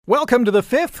Welcome to the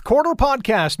Fifth Quarter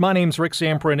Podcast. My name's Rick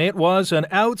Zamperin. It was an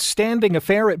outstanding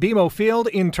affair at BMO Field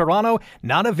in Toronto.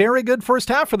 Not a very good first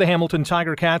half for the Hamilton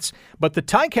Tiger Cats, but the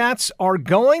Ticats are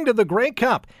going to the Grey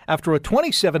Cup after a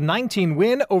 27-19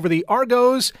 win over the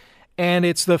Argos, and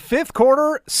it's the fifth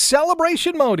quarter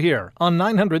celebration mode here on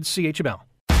 900 CHML.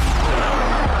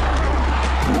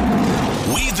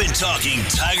 We've been talking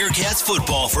Tiger Cats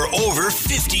football for over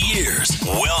 50 years.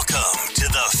 Welcome to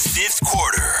the fifth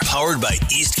quarter, powered by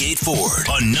Eastgate Ford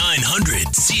on 900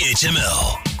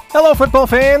 CHML. Hello, football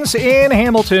fans in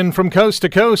Hamilton from coast to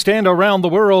coast and around the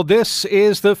world. This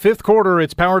is the fifth quarter.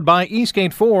 It's powered by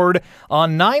Eastgate Ford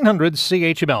on 900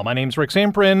 CHML. My name's Rick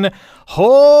Zamperin.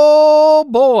 Oh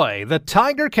boy, the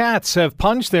Tiger Cats have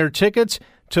punched their tickets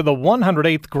to the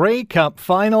 108th Grey Cup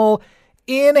final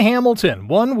in Hamilton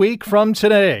 1 week from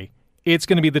today. It's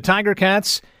going to be the Tiger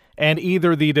Cats and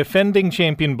either the defending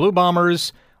champion Blue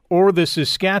Bombers or the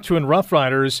Saskatchewan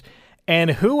Roughriders.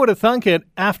 And who would have thunk it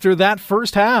after that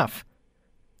first half?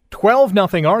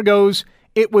 12-0 Argos.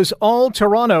 It was all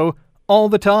Toronto all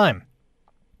the time.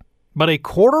 But a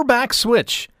quarterback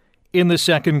switch in the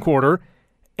second quarter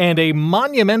and a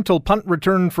monumental punt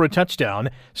return for a touchdown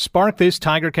sparked this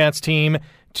Tiger Cats team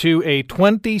to a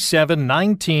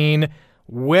 27-19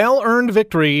 well-earned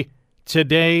victory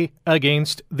today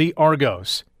against the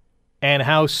Argos. And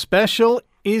how special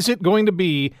is it going to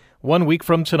be 1 week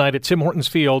from tonight at Tim Hortons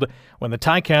Field when the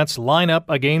Ticats line up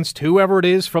against whoever it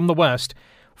is from the West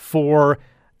for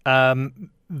the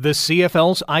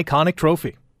CFL's iconic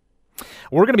trophy.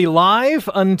 We're going to be live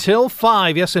until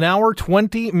 5. Yes, an hour,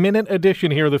 20-minute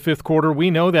edition here of the fifth quarter.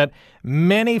 We know that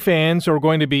many fans are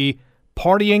going to be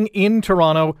partying in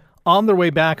Toronto on their way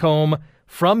back home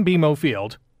from BMO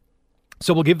Field.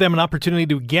 So we'll give them an opportunity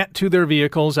to get to their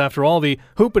vehicles after all the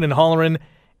hooping and hollering,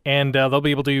 and they'll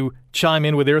be able to chime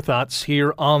in with their thoughts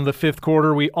here on the fifth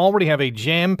quarter. We already have a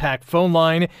jam-packed phone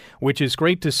line, which is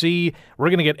great to see. We're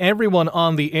going to get everyone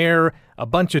on the air, a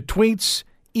bunch of tweets,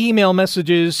 email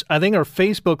messages. I think our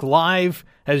Facebook Live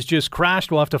has just crashed.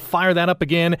 We'll have to fire that up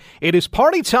again. It is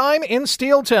party time in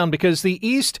Steeltown because the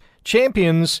East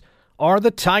champions are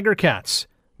the Tiger Cats.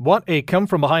 What a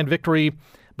come-from-behind victory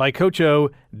by Coach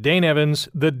O, Dane Evans,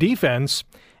 the defense,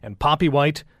 and Papi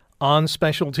White on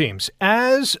special teams.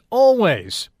 As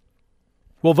always,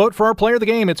 we'll vote for our player of the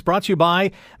game. It's brought to you by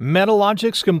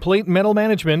Metalogic's Complete Metal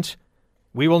Management.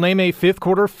 We will name a fifth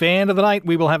quarter fan of the night.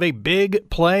 We will have a big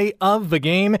play of the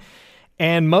game.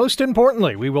 And most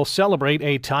importantly, we will celebrate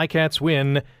a Ticats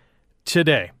win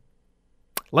today.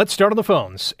 Let's start on the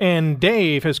phones. And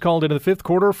Dave has called into the fifth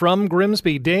quarter from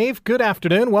Grimsby. Dave, good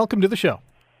afternoon. Welcome to the show.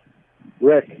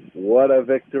 Rick, what a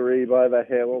victory by the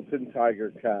Hamilton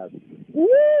Tiger Cats.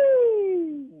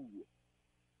 Woo!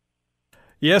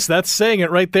 Yes, that's saying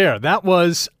it right there. That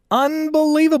was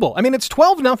unbelievable. I mean, it's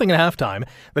 12-0 at halftime.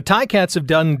 The Ticats have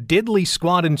done diddly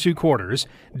squat in 2 quarters.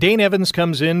 Dane Evans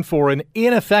comes in for an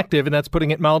ineffective, and that's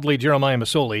putting it mildly, Jeremiah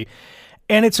Masoli.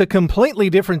 And it's a completely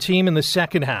different team in the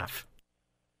second half.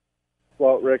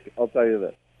 Well, Rick, I'll tell you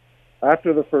this.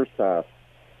 After the first half,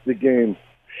 the game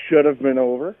should have been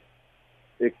over.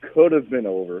 It could have been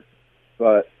over,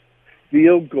 but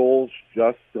field goals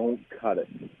just don't cut it.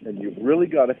 And you've really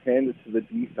got to hand it to the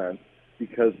defense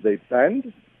because they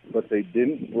bend, but they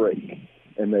didn't break.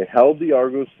 And they held the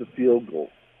Argos to field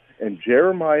goals. And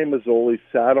Jeremiah Masoli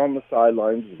sat on the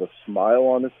sidelines with a smile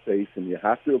on his face, and you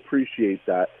have to appreciate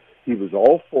that. He was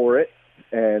all for it.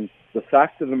 And the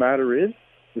fact of the matter is,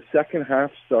 the second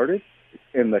half started,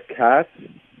 and the Cats,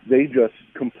 they just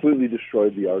completely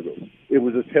destroyed the Argos. It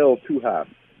was a tale of 2 halves.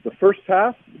 The first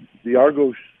half, the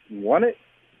Argos won it,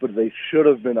 but they should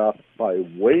have been up by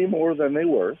way more than they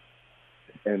were,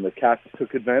 and the Cats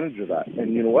took advantage of that.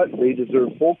 And you know what? They deserve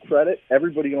full credit,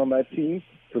 everybody on that team,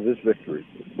 for this victory.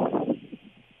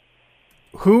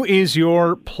 Who is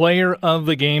your player of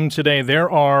the game today?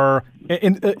 There are,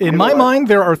 in my mind,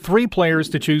 there are 3 players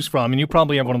to choose from, and you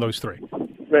probably have one of those 3.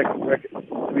 Rick,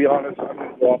 to be honest, I'm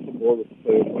going to go off the board with the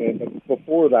players. And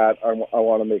before that, I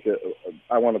want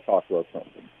to talk about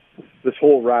something. This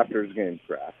whole Raptors game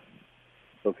crap.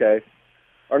 Okay?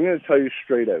 I'm going to tell you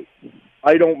straight out.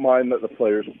 I don't mind that the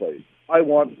players played. I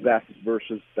want best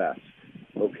versus best.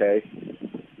 Okay?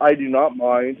 I do not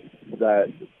mind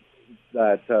that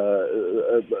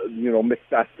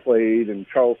Macbeth played and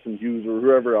Charleston Hughes or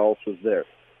whoever else was there.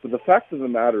 But the fact of the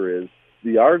matter is,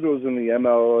 the Argos and the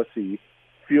MLSE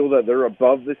feel that they're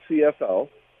above the CFL,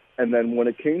 and then when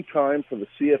it came time for the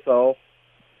CFL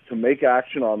to make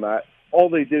action on that, all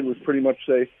they did was pretty much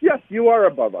say, yes, you are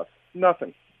above us.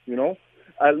 Nothing,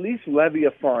 At least levy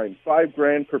a fine,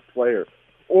 $5,000 per player,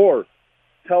 or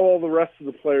Tell all the rest of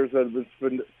the players that have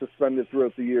been suspended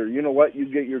throughout the year, you know what? You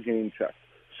get your game checked.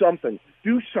 Something.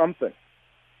 Do something.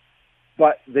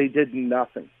 But they did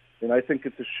nothing. And I think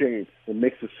it's a shame. It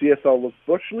makes the CFL look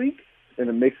Bush League, and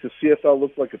it makes the CFL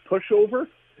look like a pushover.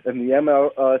 And the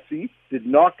MLC did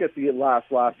not get the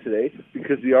last laugh today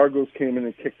because the Argos came in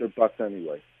and kicked their butts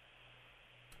anyway.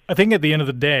 I think at the end of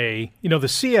the day, the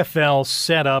CFL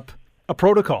set up a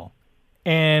protocol.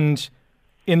 And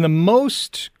in the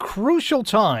most crucial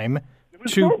time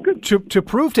to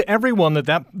prove to everyone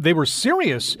that they were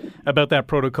serious about that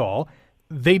protocol,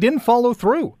 they didn't follow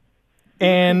through.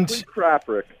 And complete crap,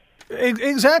 Rick.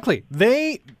 Exactly.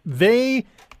 They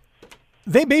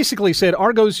basically said,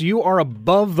 Argos, you are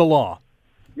above the law.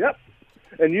 Yep.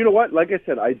 And you know what? Like I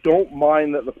said, I don't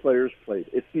mind that the players played.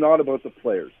 It's not about the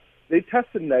players. They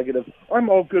tested negative. I'm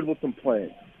all good with them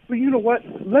playing. But you know what?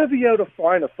 Levy out a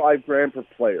fine of $5,000 per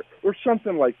player or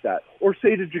something like that. Or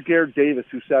say to Jaguar Davis,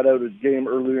 who sat out a game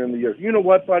earlier in the year, you know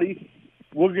what, buddy?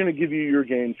 We're going to give you your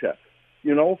game check.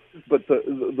 But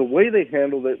the way they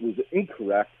handled it was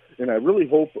incorrect. And I really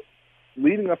hope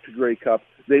leading up to Grey Cup,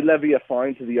 they levy a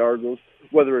fine to the Argos,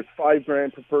 whether it's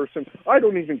 $5,000 per person. I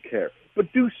don't even care.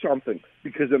 But do something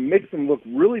because it makes them look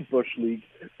really Bush League,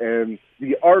 and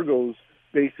the Argos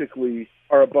basically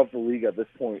are above the league at this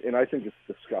point, and I think it's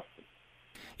disgusting.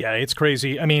 Yeah, it's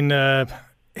crazy. I mean,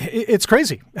 it's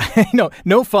crazy.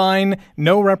 No fine,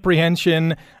 no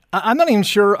reprehension. I'm not even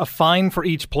sure a fine for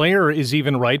each player is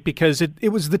even right because it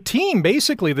was the team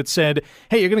basically that said,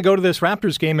 hey, you're going to go to this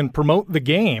Raptors game and promote the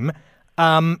game,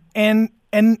 and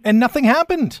nothing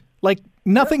happened. Like,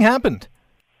 nothing happened.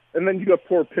 And then you got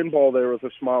poor Pinball there with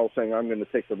a smile saying, I'm going to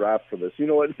take the rap for this. You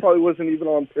know what? It probably wasn't even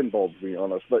on Pinball, to be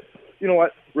honest. But you know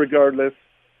what? Regardless,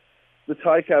 the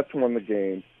Ticats won the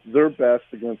game. Their best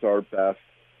against our best.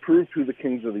 Proved who the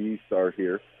Kings of the East are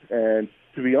here. And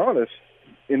to be honest,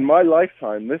 in my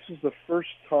lifetime, this is the first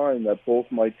time that both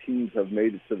my teams have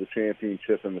made it to the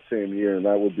championship in the same year, and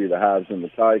that would be the Habs and the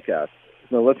Ticats.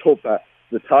 Now, let's hope that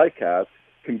the Ticats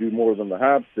can do more than the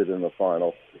Habs did in the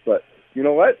final. But you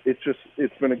know what?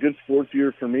 It's been a good sports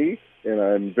year for me, and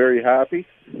I'm very happy.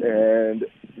 And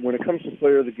when it comes to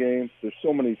player of the game, there's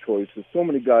so many choices. So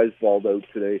many guys balled out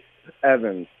today.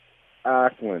 Evans,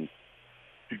 Ackland,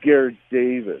 Jaguar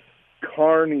Davis,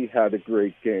 Carney had a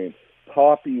great game.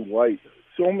 Papi White.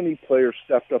 So many players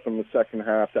stepped up in the second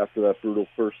half after that brutal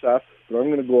first half. But I'm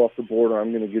going to go off the board, and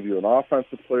I'm going to give you an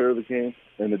offensive player of the game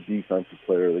and a defensive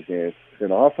player of the game.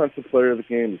 An offensive player of the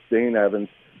game is Dane Evans.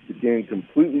 The game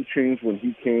completely changed when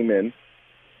he came in.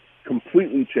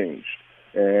 Completely changed.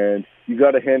 And you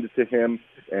got to hand it to him.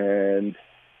 And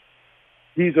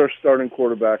he's our starting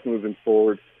quarterback moving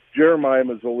forward. Jeremiah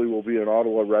Mazzoli will be an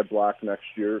Ottawa Red Black next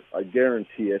year. I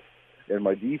guarantee it. And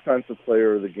my defensive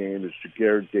player of the game is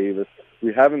Jaguar Davis.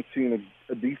 We haven't seen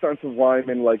a defensive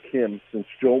lineman like him since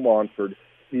Joe Montford.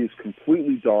 He is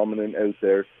completely dominant out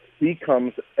there. He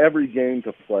comes every game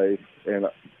to play. And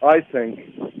I think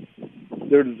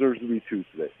there deserves to be two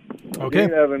today. Okay.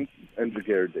 Dane Evans and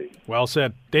Jaguar Davis. Well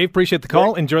said. Dave, appreciate the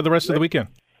call. Enjoy the rest of the weekend.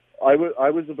 I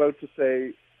was about to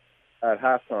say at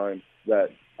halftime that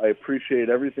I appreciate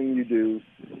everything you do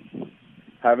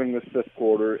having this fifth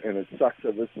quarter, and it sucks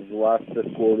that this is the last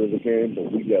fifth quarter of the game,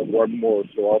 but we get one more,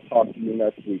 so I'll talk to you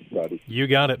next week, buddy. You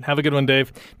got it. Have a good one,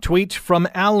 Dave. Tweet from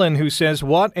Alan, who says,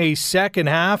 what a second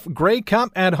half. Grey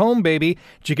Cup at home, baby.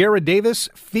 Jaguar Davis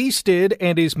feasted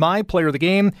and is my player of the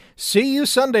game. See you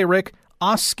Sunday, Rick.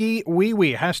 Oski wee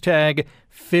wee. Hashtag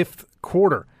fifth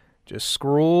quarter. Just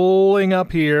scrolling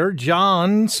up here.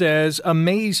 John says,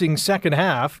 amazing second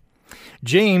half.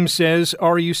 James says,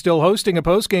 are you still hosting a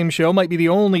post-game show? Might be the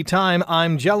only time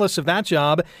I'm jealous of that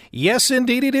job. Yes,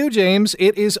 indeedy do, James.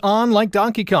 It is on like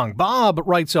Donkey Kong. Bob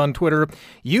writes on Twitter,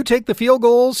 you take the field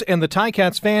goals and the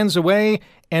Ticats fans away,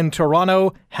 and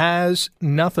Toronto has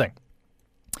nothing.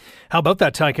 How about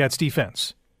that Ticats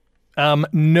defense?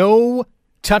 No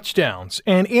touchdowns.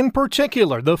 And in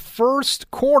particular, the first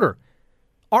quarter,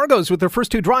 Argos with their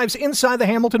first two drives inside the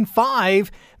Hamilton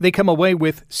 5. They come away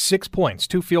with 6 points.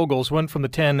 2 field goals, one from the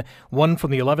 10, one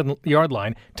from the 11-yard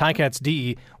line. Ticats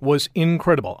D was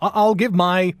incredible. I'll give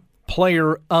my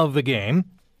player of the game,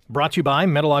 brought to you by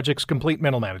Metalogic's Complete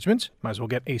Mental Management. Might as well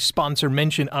get a sponsor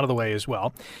mention out of the way as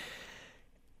well.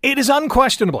 It is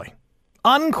unquestionably,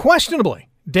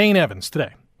 Dane Evans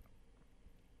today.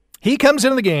 He comes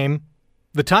into the game.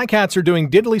 The Ticats are doing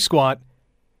diddly squat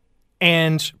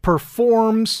and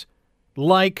performs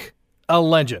like a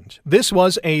legend. This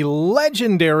was a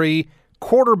legendary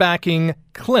quarterbacking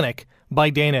clinic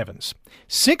by Dane Evans.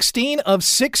 16 of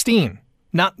 16.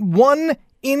 Not one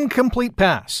incomplete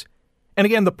pass. And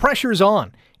again, the pressure's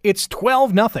on. It's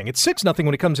 12-0. It's 6-0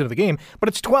 when he comes into the game, but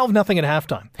it's 12-0 at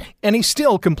halftime. And he's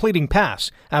still completing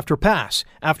pass after pass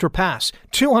after pass.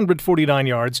 249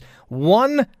 yards,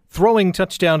 1 throwing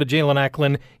touchdown to Jalen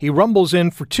Acklin. He rumbles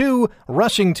in for 2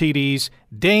 rushing TDs.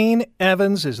 Dane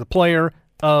Evans is the player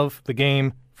of the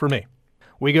game for me.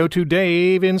 We go to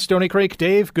Dave in Stony Creek.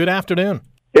 Dave, good afternoon.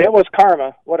 It was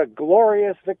karma. What a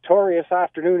glorious, victorious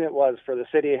afternoon it was for the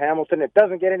city of Hamilton. It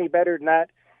doesn't get any better than that.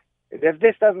 If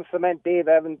this doesn't cement Dane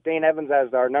Evans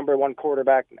as our number one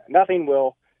quarterback, nothing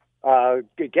will.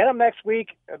 Get him next week.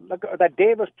 Look, that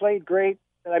Davis played great.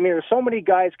 I mean, there's so many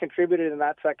guys contributed in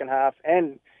that second half,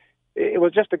 and it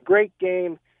was just a great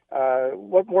game.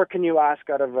 What more can you ask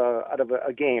out of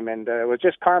a game? And it was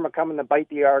just karma coming to bite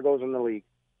the Argos in the league.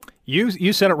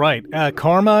 You said it right.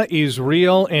 Karma is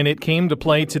real, and it came to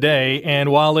play today.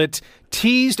 And while it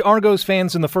teased Argos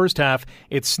fans in the first half,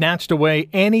 it snatched away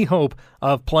any hope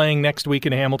of playing next week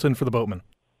in Hamilton for the Boatmen.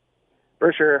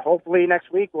 For sure. Hopefully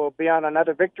next week we'll be on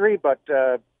another victory, but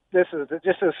this is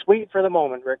just as sweet for the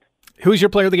moment, Rick. Who's your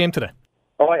player of the game today?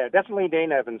 Oh, yeah, definitely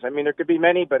Dane Evans. I mean, there could be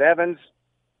many, but Evans,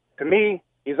 to me,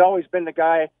 he's always been the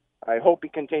guy. I hope he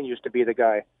continues to be the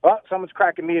guy. Oh, someone's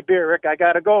cracking me a beer, Rick. I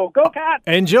got to go. Go, Cat!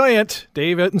 Enjoy it.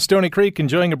 Dave in Stony Creek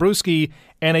enjoying a brewski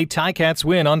and a Ticats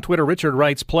win. On Twitter, Richard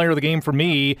writes, player of the game for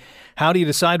me. How do you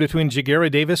decide between Jagera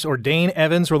Davis or Dane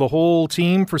Evans or the whole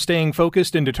team for staying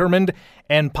focused and determined?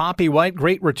 And Papi White,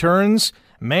 great returns?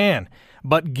 Man,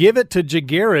 but give it to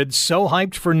Jagarad, so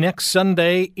hyped for next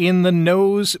Sunday in the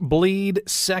nosebleed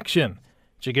section.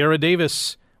 Jagera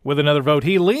Davis with another vote.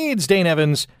 He leads Dane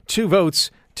Evans 2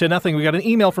 votes to nothing. We got an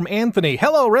email from Anthony.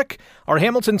 Hello, Rick. Our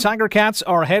Hamilton Tiger Cats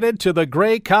are headed to the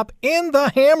Grey Cup in the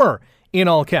Hammer, in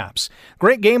all caps.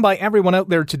 Great game by everyone out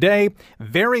there today.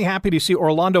 Very happy to see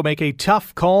Orlando make a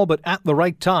tough call, but at the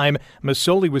right time.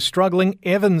 Masoli was struggling.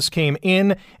 Evans came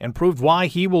in and proved why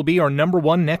he will be our number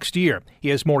 1 next year. He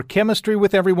has more chemistry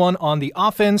with everyone on the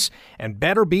offense and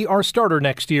better be our starter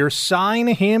next year. Sign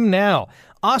him now.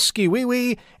 Oski wee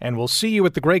wee, and we'll see you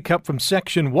at the Grey Cup from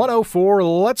Section 104.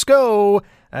 Let's go.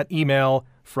 That email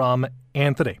from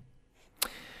Anthony.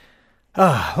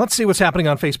 Let's see what's happening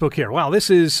on Facebook here. Wow, this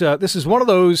is one of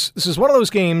those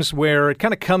games where it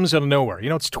kind of comes out of nowhere. You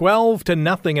know, it's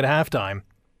 12-0 at halftime,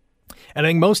 and I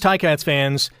think most Ticats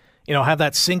fans, have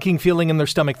that sinking feeling in their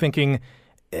stomach, thinking,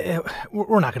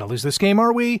 "We're not going to lose this game,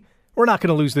 are we? We're not going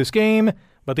to lose this game."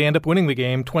 But they end up winning the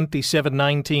game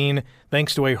 27-19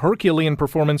 thanks to a Herculean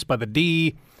performance by the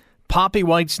D. Papi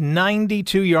White's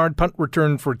 92-yard punt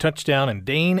return for a touchdown, and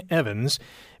Dane Evans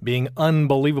being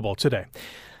unbelievable today.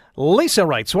 Lisa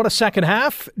writes, what a second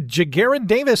half. Jagarad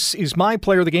Davis is my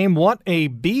player of the game. What a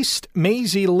beast.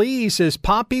 Maisie Lee says,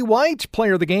 Papi White,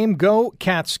 player of the game. Go,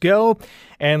 Cats, go.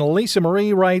 And Lisa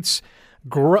Marie writes,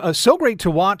 so great to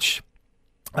watch.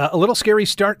 A little scary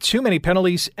start, too many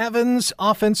penalties. Evans,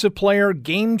 offensive player,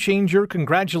 game changer.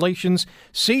 Congratulations.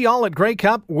 See y'all at Grey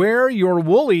Cup. Wear your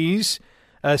woolies.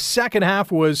 Second half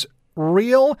was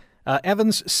real.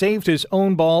 Evans saved his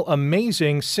own ball.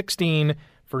 Amazing. 16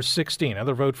 for 16.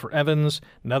 Another vote for Evans.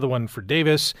 Another one for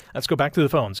Davis. Let's go back to the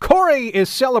phones. Corey is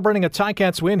celebrating a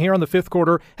Ticats win here on the 5th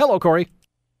quarter. Hello, Corey.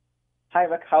 Hi,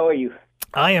 Rick. How are you?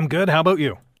 I am good. How about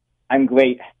you? I'm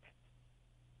great.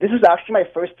 This is actually my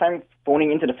first time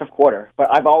phoning into the 5th quarter, but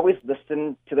I've always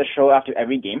listened to the show after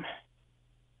every game.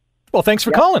 Well, thanks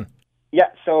for calling.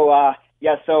 So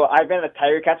I've been a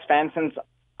Tiger Cats fan since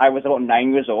I was about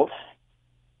 9 years old.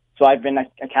 So I've been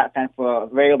a Cat fan for a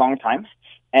very long time.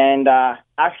 And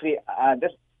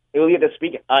earlier this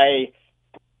week, I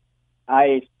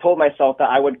told myself that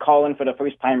I would call in for the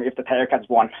first time if the Tiger Cats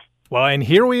won. Well, and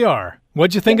here we are.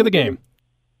 What'd you think of the game?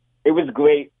 It was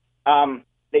great.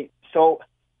 So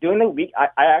during the week, I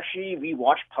actually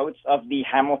rewatched parts of the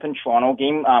Hamilton-Toronto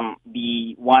game,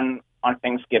 the one on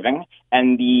Thanksgiving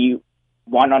and the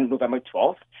one on November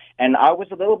 12th. And I was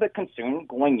a little bit concerned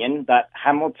going in that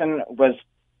Hamilton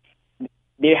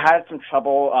they had some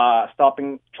trouble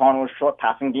stopping Toronto's short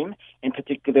passing game, in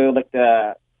particular like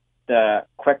the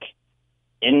quick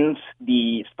ins,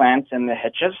 the slants, and the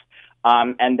hitches.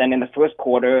 And then in the first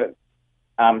quarter,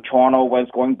 Toronto was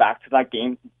going back to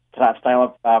that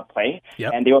style of play,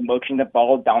 yep. And they were marching the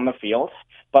ball down the field.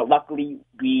 But luckily,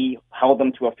 we held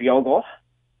them to a field goal.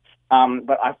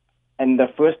 But in the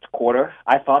first quarter,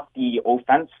 I thought the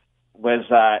offense was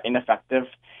ineffective,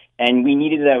 and we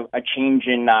needed a change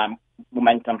in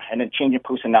momentum and a change in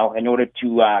personnel in order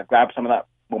to grab some of that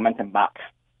momentum back.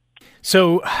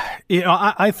 So,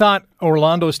 I thought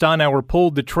Orlando Steinauer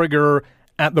pulled the trigger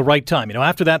at the right time.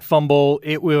 After that fumble,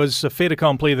 it was a fait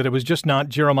accompli that it was just not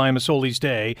Jeremiah Masoli's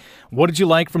day. What did you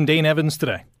like from Dane Evans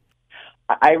today?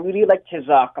 I really liked his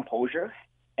composure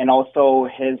and also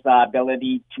his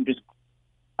ability to just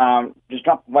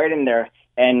jump right in there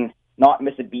and not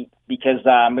miss a beat. Because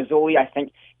Mazzoli, I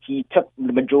think he took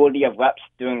the majority of reps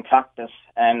during practice,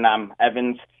 and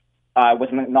Evans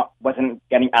wasn't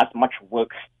getting as much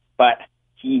work, but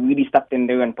he really stepped in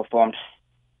there and performed.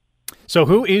 So,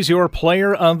 who is your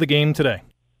player of the game today?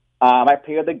 My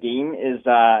player of the game is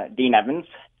Dane Evans.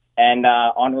 And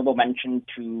honorable mention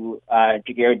to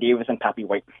Jagger Davis and Papi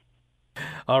White.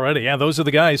 Alrighty, yeah, those are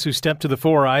the guys who stepped to the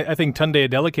fore. I think Tunde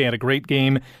Adeleke had a great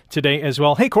game today as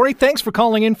well. Hey, Corey, thanks for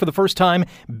calling in for the first time.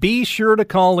 Be sure to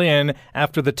call in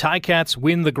after the Ticats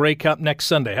win the Grey Cup next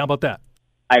Sunday. How about that?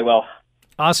 I will.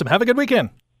 Awesome. Have a good weekend.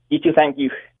 You too. Thank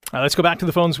you. Let's go back to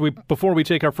the phones before we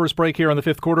take our first break here on the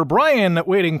fifth quarter. Brian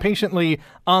waiting patiently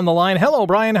on the line. Hello,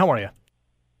 Brian. How are you?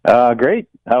 Great.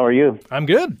 How are you? I'm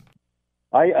good.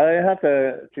 I have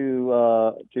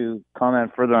to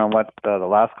comment further on what the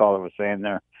last caller was saying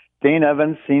there. Dane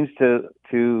Evans seems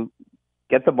to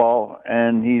get the ball,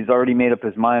 and he's already made up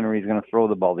his mind where he's going to throw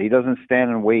the ball. He doesn't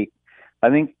stand and wait. I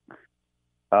think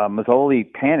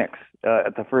Mazzoli panics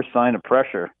at the first sign of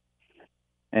pressure,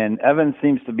 and Evans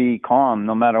seems to be calm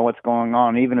no matter what's going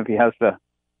on, even if he has to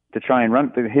try and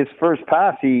run. His first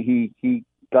pass, he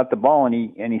got the ball and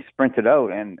he sprinted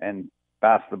out and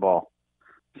passed the ball.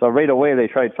 So right away, they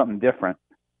tried something different.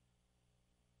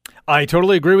 I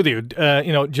totally agree with you.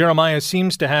 Jeremiah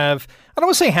seems to have, I don't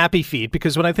want to say happy feet,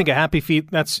 because when I think of happy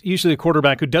feet, that's usually a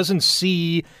quarterback who doesn't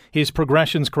see his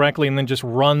progressions correctly and then just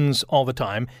runs all the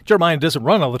time. Jeremiah doesn't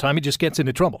run all the time. He just gets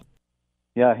into trouble.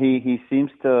 Yeah, he seems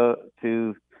to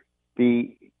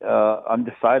be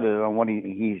undecided on what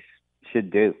he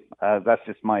should do. That's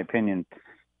just my opinion.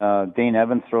 Dane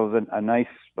Evans throws a nice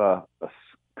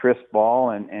crisp ball,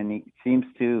 and he seems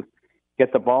to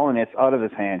get the ball, and it's out of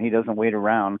his hand. He doesn't wait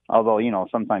around, although,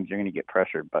 sometimes you're going to get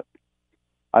pressured. But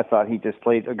I thought he just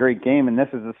played a great game, and this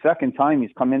is the second time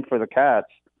he's come in for the Cats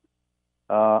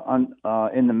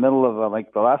in the middle of,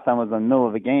 the last time was in the middle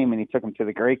of the game, and he took him to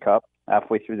the Grey Cup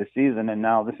halfway through the season, and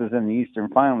now this is in the Eastern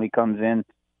Final. He comes in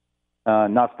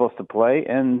not supposed to play,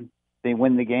 and they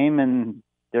win the game, and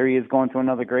there he is going to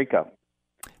another Grey Cup.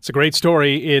 It's a great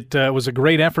story. It was a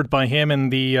great effort by him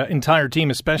and the entire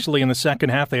team, especially in the second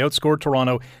half. They outscored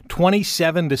Toronto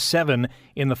 27-7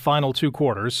 in the final two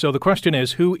quarters. So the question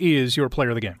is, who is your player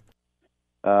of the game?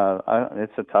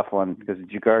 It's a tough one because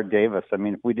Jagger Davis. I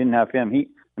mean, if we didn't have him,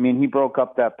 he broke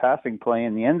up that passing play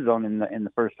in the end zone in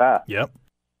the first half. Yep.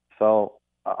 So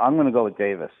I'm going to go with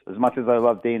Davis. As much as I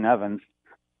love Dane Evans,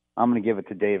 I'm going to give it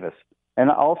to Davis.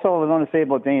 And also, I was going to say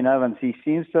about Dane Evans, he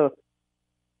seems to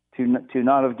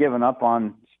not have given up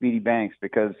on Speedy Banks,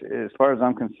 because as far as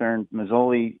I'm concerned,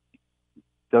 Mazzoli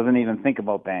doesn't even think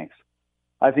about Banks.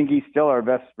 I think he's still our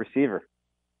best receiver.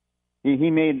 He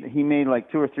made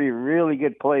like 2 or 3 really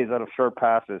good plays out of short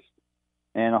passes,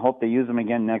 and I hope they use him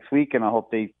again next week, and I hope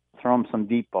they throw him some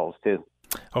deep balls too.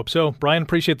 Hope so. Brian,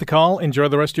 appreciate the call. Enjoy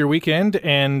the rest of your weekend,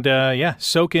 and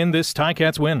soak in this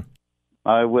Ticats win.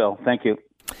 I will. Thank you.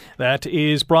 That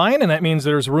is Brian, and that means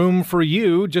there's room for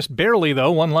you, just barely,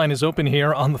 though. One line is open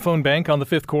here on the phone bank on the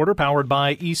fifth quarter, powered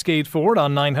by Eastgate Ford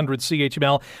on 900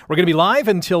 CHML. We're going to be live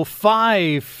until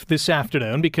 5 this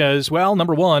afternoon because, well,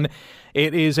 number one,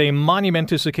 it is a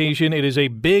monumentous occasion. It is a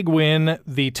big win.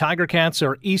 The Tiger Cats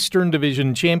are Eastern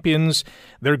Division champions.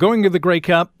 They're going to the Grey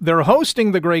Cup. They're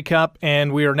hosting the Grey Cup,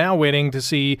 and we are now waiting to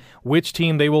see which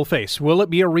team they will face. Will it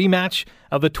be a rematch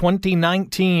of the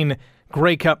 2019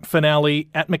 Grey Cup finale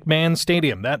at McMahon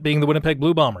Stadium, that being the Winnipeg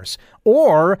Blue Bombers?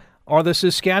 Or are the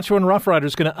Saskatchewan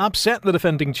Roughriders going to upset the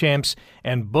defending champs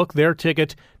and book their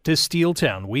ticket to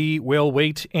Steeltown? We will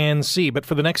wait and see. But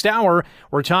for the next hour,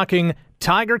 we're talking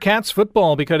Tiger Cats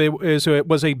football because it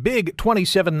was a big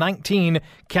 27-19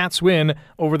 Cats win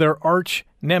over their arch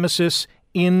nemesis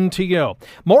in TO.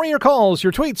 More of your calls,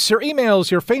 your tweets, your emails,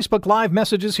 your Facebook Live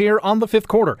messages here on the fifth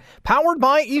quarter. Powered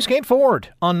by Eastgate Ford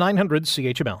on 900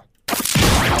 CHML.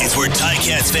 It's where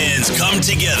Ticats fans come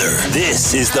together.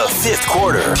 This is the fifth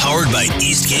quarter, powered by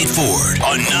Eastgate Ford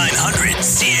on 900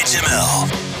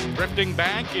 CHML. Drifting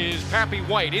back is Papi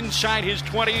White inside his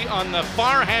 20 on the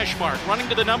far hash mark. Running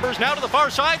to the numbers, now to the far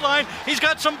sideline. He's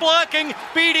got some blocking.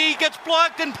 Beatty gets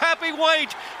blocked, and Papi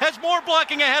White has more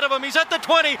blocking ahead of him. He's at the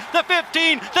 20, the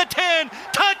 15, the 10.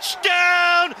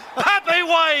 Touchdown, Papi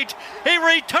White! He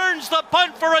returns the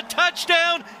punt for a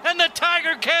touchdown, and the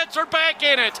Tiger Cats are back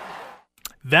in it.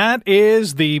 That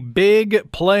is the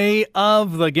big play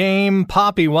of the game.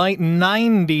 Papi White,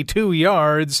 92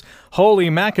 yards. Holy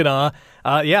Mackinac.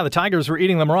 The Tigers were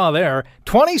eating them raw there.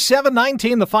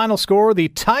 27-19 the final score. The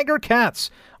Tiger Cats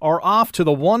are off to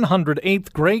the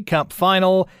 108th Grey Cup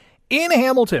final in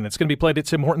Hamilton. It's going to be played at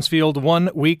Tim Hortons Field 1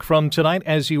 week from tonight,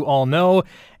 as you all know.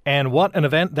 And what an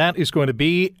event that is going to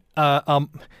be.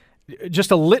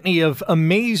 Just a litany of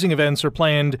amazing events are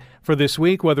planned for this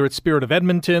week, whether it's Spirit of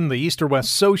Edmonton, the East or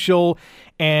West Social.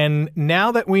 And now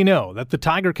that we know that the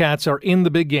Tiger Cats are in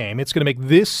the big game, it's going to make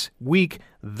this week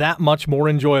that much more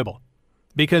enjoyable.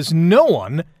 Because no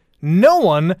one,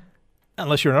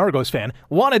 unless you're an Argos fan,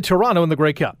 wanted Toronto in the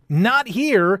Grey Cup. Not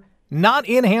here, not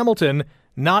in Hamilton,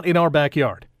 not in our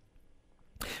backyard.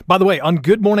 By the way, on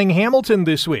Good Morning Hamilton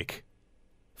this week,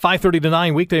 5:30 to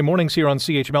 9 weekday mornings here on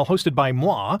CHML, hosted by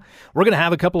moi. We're going to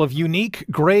have a couple of unique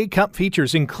Grey Cup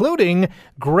features, including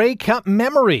Grey Cup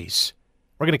memories.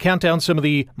 We're going to count down some of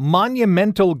the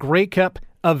monumental Grey Cup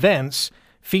events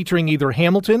featuring either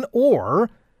Hamilton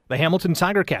or the Hamilton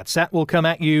Tiger Cats. That will come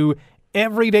at you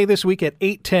every day this week at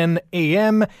 8:10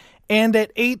 a.m. and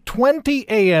at 8:20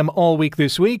 a.m. all week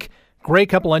this week, Grey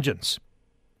Cup legends.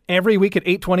 Every week at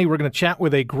 8:20, we're going to chat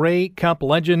with a Grey Cup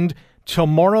legend.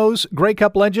 Tomorrow's Grey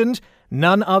Cup legend,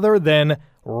 none other than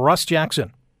Russ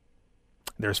Jackson.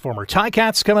 There's former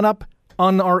Ticats coming up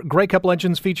on our Grey Cup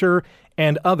Legends feature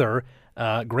and other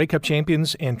Grey Cup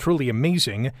champions and truly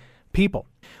amazing people.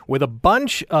 With a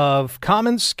bunch of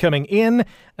comments coming in,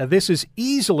 this is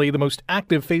easily the most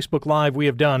active Facebook Live we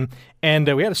have done, and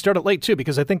we had to start it late too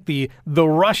because I think the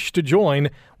rush to join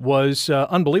was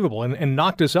unbelievable and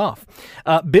knocked us off.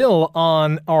 Bill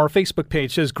on our Facebook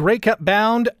page says, Grey Cup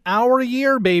bound, our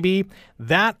year, baby.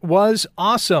 That was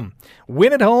awesome.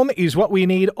 Win at home is what we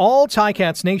need. All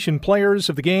Ticats Nation players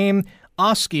of the game,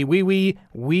 Oski, we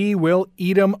will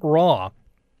eat 'em raw.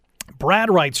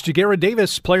 Brad writes, Jagera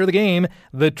Davis, player of the game,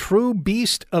 the true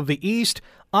beast of the East.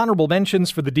 Honorable mentions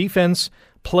for the defense,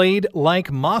 played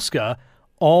like Mosca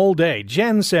all day.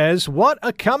 Jen says, what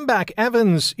a comeback.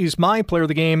 Evans is my player of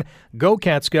the game. Go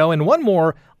Cats go. And one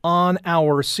more on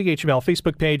our CHML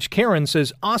Facebook page. Karen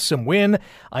says, awesome win.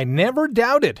 I never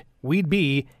doubted we'd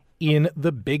be in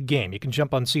the big game. You can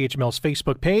jump on CHML's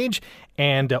Facebook page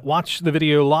and watch the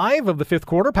video live of the fifth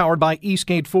quarter, powered by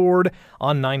Eastgate Ford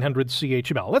on 900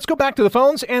 CHML. Let's go back to the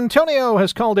phones. Antonio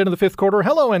has called into the fifth quarter.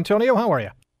 Hello, Antonio. How are you?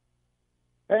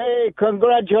 Hey,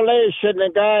 congratulations,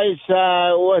 guys.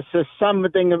 It was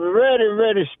something very,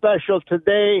 very special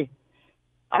today.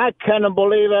 I can't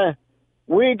believe it.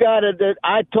 We got it.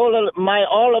 I told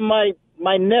all of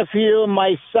my nephew,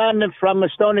 my son from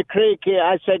Stony Creek,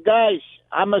 I said, guys,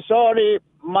 I'm sorry,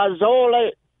 Mazzoli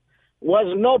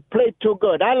was not played too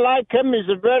good. I like him. He's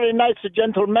a very nice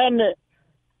gentleman.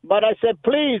 But I said,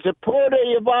 please, put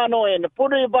Ivano in.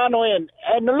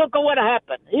 And look at what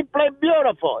happened. He played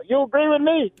beautiful. You agree with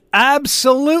me?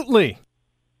 Absolutely.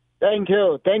 Thank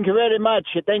you. Thank you very much.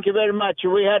 Thank you very much.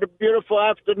 We had a beautiful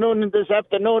afternoon this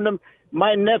afternoon.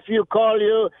 My nephew called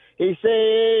you.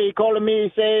 He called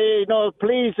me. He say,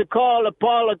 please call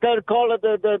Paul. Call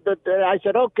I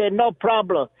said, okay, no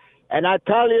problem. And I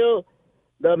tell you,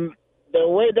 the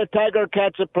way the Tiger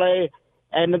Cats play,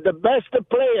 and the best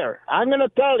player, I'm going to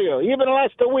tell you, even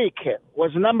last week,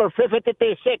 was number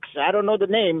 56. I don't know the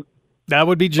name. That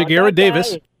would be Jagera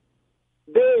Davis.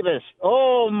 Davis.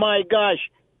 Oh, my gosh.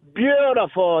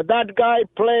 Beautiful. That guy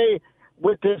play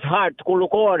with his heart.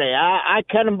 I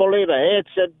can't believe it.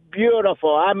 It's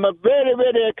beautiful. I'm very,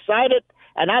 very excited.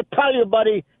 And I tell you,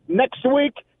 buddy, next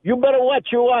week, you better watch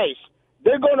your eyes.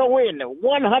 They're going to win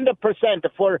 100%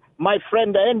 for my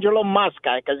friend Angelo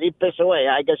Mosca because he pissed away.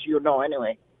 I guess you know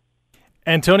anyway.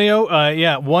 Antonio,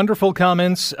 wonderful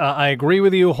comments. I agree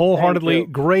with you wholeheartedly.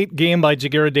 Great game by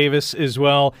Jagera Davis as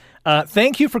well.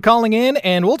 Thank you for calling in,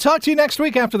 and we'll talk to you next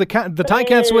week after the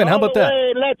Ticats win. How about that?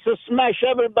 Hey, let's smash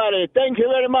everybody. Thank you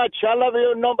very much. I love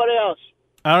you. Nobody else.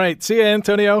 All right. See you,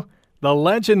 Antonio. The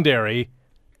legendary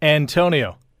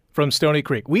Antonio from Stony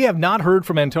Creek. We have not heard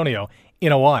from Antonio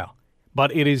in a while,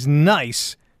 but it is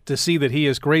nice to see that he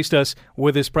has graced us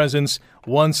with his presence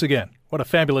once again. What a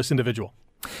fabulous individual.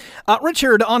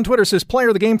 Richard on Twitter says, player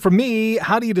of the game for me,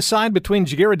 how do you decide between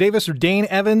Jagera Davis or Dane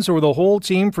Evans or the whole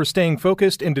team for staying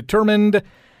focused and determined?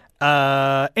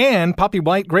 And Papi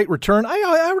White, great return. I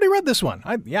already read this one.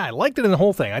 I liked it in the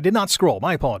whole thing. I did not scroll.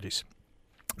 My apologies.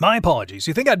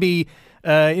 You think I'd be,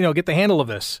 get the handle of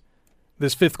this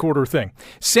fifth quarter thing.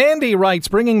 Sandy writes,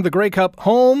 bringing the Grey Cup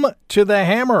home to the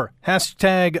hammer.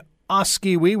 Hashtag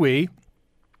Oski Wee Wee.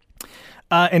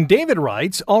 And David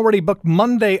writes, already booked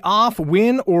Monday off,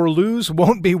 win or lose,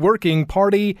 won't be working.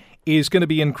 Party is going to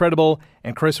be incredible.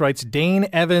 And Chris writes, Dane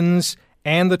Evans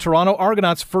and the Toronto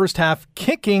Argonauts first half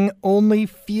kicking only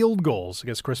field goals. I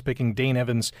guess Chris picking Dane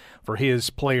Evans for his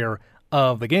player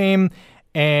of the game.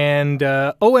 And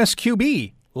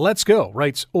OSQB, let's go,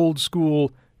 writes old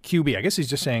school QB. I guess he's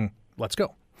just saying, let's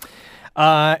go.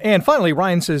 And finally,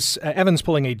 Ryan says Evans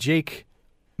pulling a Jake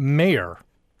Mayer,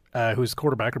 who's the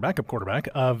quarterback or backup quarterback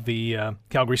of the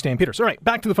Calgary Stampeders. All right,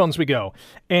 back to the phones we go.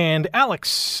 And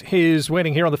Alex is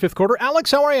waiting here on the fifth quarter.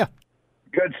 Alex, how are you?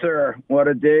 Good, sir. What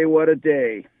a day, what a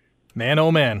day. Man,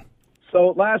 oh, man.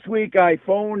 So last week I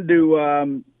phoned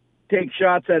to take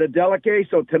shots at Adeleke,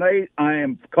 so tonight I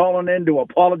am calling in to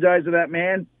apologize to that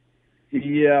man.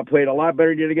 He played a lot better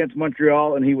than he did against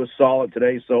Montreal, and he was solid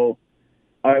today, so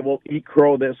I will eat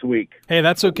crow this week. Hey,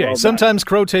 that's okay. Well, sometimes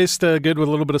crow tastes good with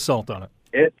a little bit of salt on it.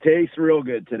 It tastes real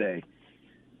good today.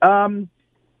 And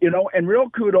real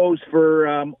kudos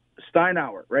for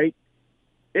Steinauer, right?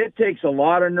 It takes a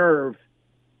lot of nerve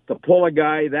to pull a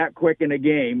guy that quick in a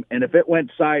game, and if it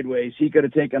went sideways, he could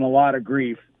have taken a lot of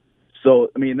grief.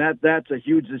 So, I mean, that's a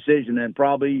huge decision, and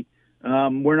probably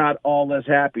we're not all as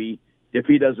happy if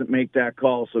he doesn't make that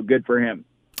call, so good for him.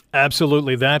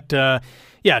 Absolutely. That,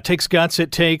 it takes guts.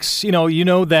 It takes,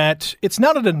 that it's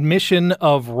not an admission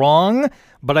of wrong,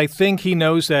 but I think he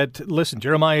knows that, listen,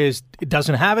 Jeremiah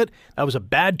doesn't have it. That was a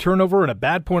bad turnover and a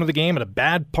bad point of the game and a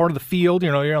bad part of the field.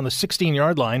 You're on the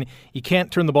 16-yard line. You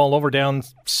can't turn the ball over down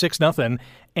 6-0.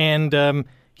 And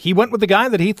he went with the guy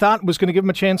that he thought was going to give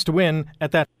him a chance to win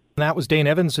at that. And that was Dane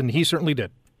Evans, and he certainly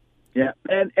did. Yeah,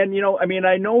 and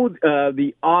I know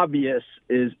the obvious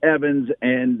is Evans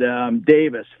and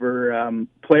Davis for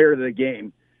player of the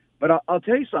game. But I'll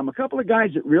tell you something. A couple of guys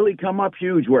that really come up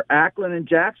huge were Ackland and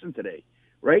Jackson today,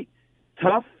 right?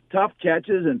 Tough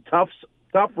catches and tough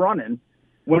running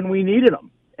when we needed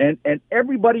them. And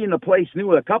everybody in the place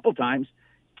knew a couple times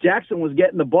Jackson was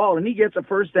getting the ball, and he gets a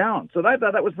first down. So I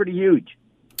thought that was pretty huge.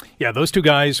 Yeah, those two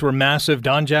guys were massive.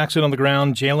 Don Jackson on the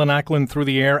ground, Jalen Ackland through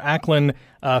the air. Ackland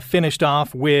finished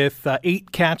off with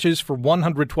 8 catches for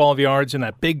 112 yards in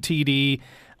that big TD.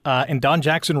 And Don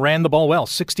Jackson ran the ball well.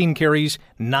 16 carries,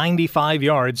 95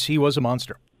 yards. He was a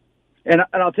monster. And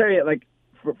I'll tell you, like,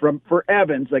 for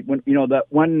Evans, like when that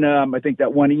one, I think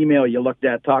that one email you looked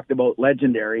at talked about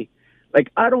legendary.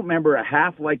 Like, I don't remember a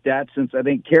half like that since I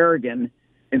think Kerrigan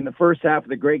in the first half of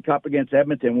the Grey Cup against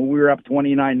Edmonton when we were up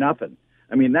 29-0.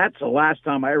 I mean, that's the last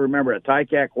time I remember a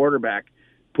Ticat quarterback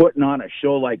putting on a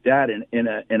show like that in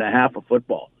a half of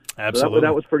football. Absolutely, so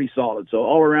that was pretty solid. So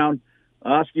all around,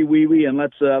 Oski wee wee, and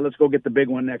let's go get the big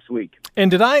one next week.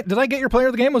 And did I get your player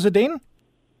of the game? Was it Dane?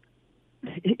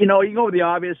 You can go with the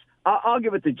obvious. I'll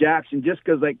give it to Jackson just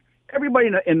because like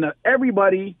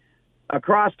everybody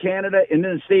across Canada and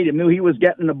in the stadium knew he was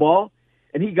getting the ball,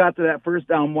 and he got to that first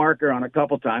down marker on a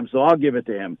couple times. So I'll give it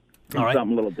to him. All right.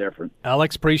 Something a little different.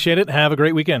 Alex, appreciate it. Have a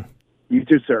great weekend. You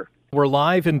too, sir. We're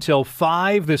live until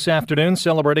 5 this afternoon,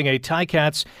 celebrating a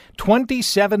Ticats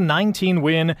 27-19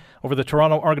 win over the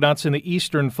Toronto Argonauts in the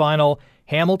Eastern Final.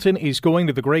 Hamilton is going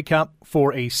to the Grey Cup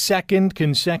for a second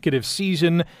consecutive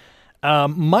season.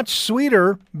 Much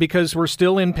sweeter because we're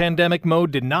still in pandemic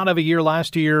mode. Did not have a year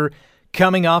last year.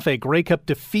 Coming off a Grey Cup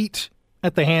defeat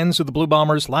at the hands of the Blue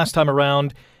Bombers last time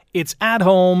around. It's at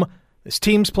home. This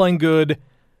team's playing good.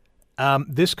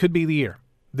 This could be the year.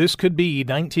 This could be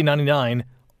 1999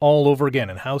 all over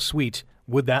again, and how sweet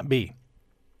would that be?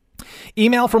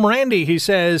 Email from Randy. He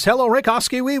says, hello, Rick,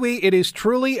 Oski wee wee. It is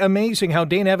truly amazing how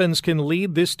Dane Evans can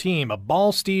lead this team. A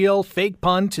ball steal, fake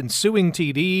punt, ensuing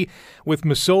TD. With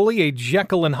Masoli, a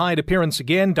Jekyll and Hyde appearance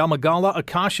again. Damagala, a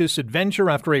cautious adventure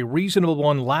after a reasonable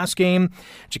one last game.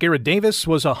 Jagera Davis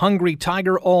was a hungry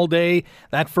tiger all day.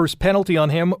 That first penalty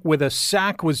on him with a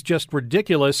sack was just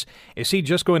ridiculous. Is he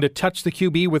just going to touch the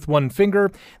QB with one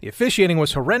finger? The officiating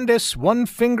was horrendous. One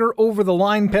finger over the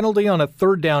line penalty on a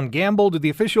third down gamble. Did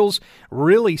the officials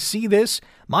really see this?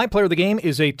 My player of the game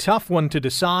is a tough one to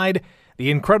decide. The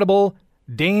incredible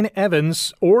Dane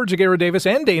Evans, or Jagera Davis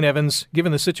and Dane Evans,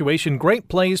 given the situation. Great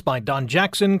plays by Don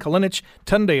Jackson, Kalinic,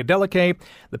 Tunde Adeleke.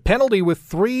 The penalty with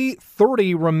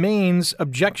 3:30 remains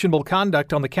objectionable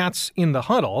conduct on the Cats in the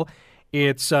huddle.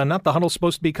 It's not the huddle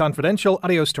supposed to be confidential.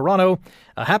 Adios, Toronto.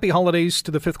 Happy holidays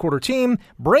to the fifth quarter team.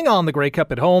 Bring on the Grey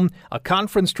Cup at home. A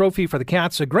conference trophy for the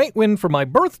Cats. A great win for my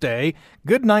birthday.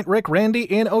 Good night, Rick. Randy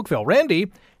in Oakville. Randy,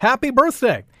 happy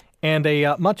birthday. And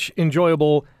a much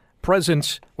enjoyable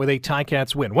present with a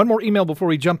Ticats win. One more email before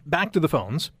we jump back to the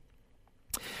phones.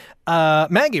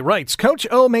 Maggie writes, Coach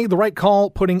O made the right call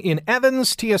putting in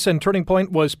Evans. TSN turning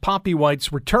point was Papi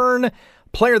White's return.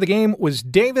 Player of the game was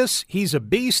Davis. He's a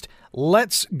beast.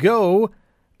 Let's go.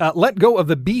 let go of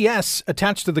the BS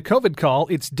attached to the COVID call.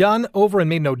 It's done, over, and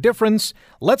made no difference.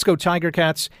 Let's go Tiger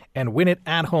Cats and win it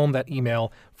at home. That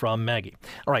email from Maggie.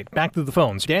 All right, back to the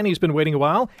phones. Danny's been waiting a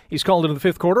while. He's called into the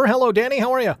fifth quarter. Hello, Danny.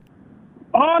 How are you?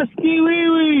 Oski wee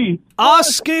wee.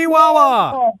 Oski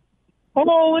wawa.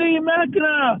 Holy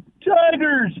Mackinac.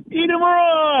 Tigers, eat 'em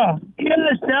raw.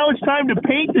 Yes, now it's time to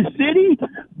paint the city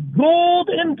gold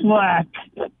and black.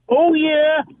 Oh,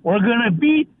 yeah, we're going to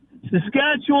beat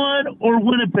Saskatchewan or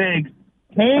Winnipeg.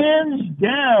 Hands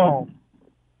down.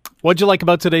 What'd you like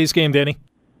about today's game, Danny?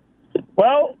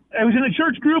 Well, I was in a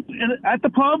church group at the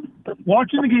pub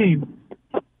watching the game.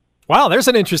 Wow, there's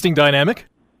an interesting dynamic.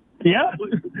 Yeah,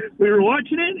 we were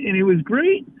watching it, and it was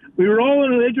great. We were all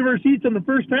on the edge of our seats on the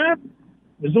first half.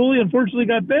 Mazzoli unfortunately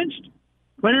got benched.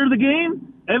 Player of the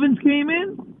game, Evans came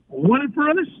in, won it for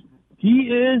us.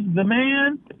 He is the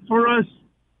man for us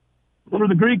for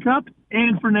the Grey Cup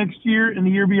and for next year and the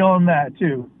year beyond that,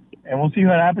 too. And we'll see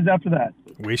what happens after that.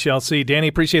 We shall see. Danny,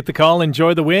 appreciate the call.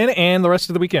 Enjoy the win and the rest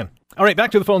of the weekend. All right,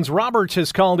 back to the phones. Robert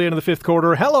has called in the fifth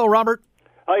quarter. Hello, Robert.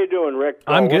 How you doing, Rick?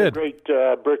 I'm good. What a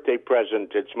great birthday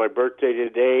present. It's my birthday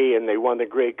today, and they won the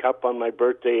Grey Cup on my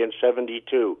birthday in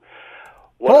 72.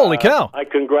 Holy cow. I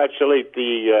congratulate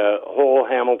the whole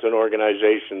Hamilton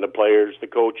organization, the players, the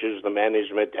coaches, the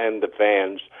management, and the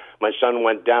fans. My son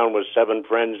went down with 7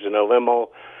 friends in a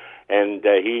limo, and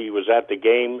he was at the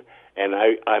game, and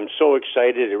I'm so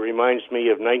excited. It reminds me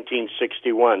of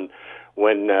 1961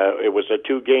 when it was a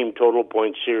 2-game total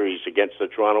point series against the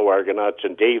Toronto Argonauts,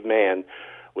 and Dave Mann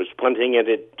was punting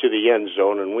it to the end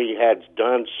zone, and we had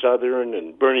Don Southern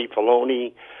and Bernie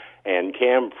Filoni and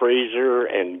Cam Fraser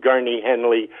and Garney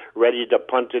Henley ready to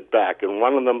punt it back. And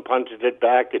one of them punted it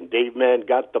back, and Dave Mann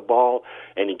got the ball,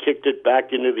 and he kicked it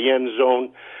back into the end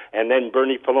zone. And then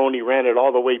Bernie Filoni ran it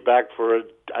all the way back for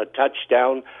a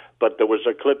touchdown, but there was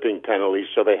a clipping penalty,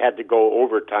 so they had to go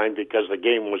overtime because the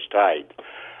game was tied.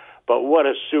 But what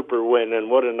a super win, and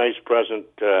what a nice present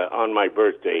on my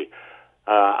birthday.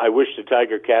 I wish the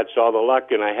Tiger Cats all the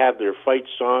luck, and I have their fight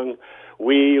song.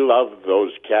 We love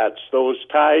those cats, those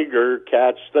Tiger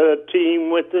Cats, the team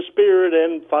with the spirit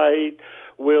and fight.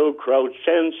 We'll crouch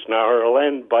and snarl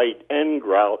and bite and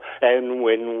growl and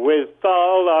win with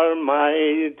all our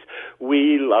might.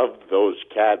 We love those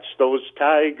cats, those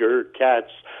Tiger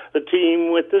Cats, the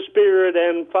team with the spirit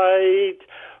and fight.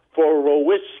 For a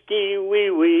whiskey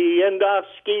wee wee and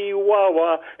Oski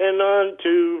wawa and on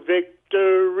to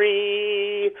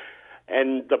victory.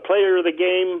 And the player of the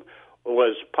game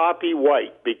was Papi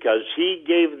White, because he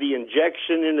gave the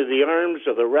injection into the arms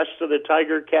of the rest of the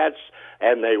Tiger Cats,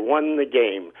 and they won the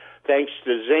game. Thanks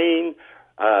to Zane,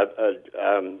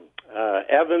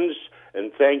 Evans,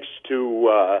 and thanks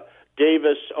to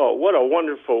Davis. Oh, what a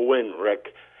wonderful win,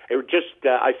 Rick. It just,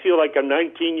 I feel like I'm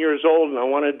 19 years old and I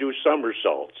want to do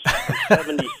somersaults. I'm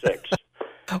 76.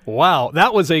 Wow,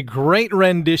 that was a great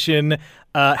rendition.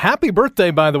 Happy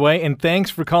birthday, by the way, and thanks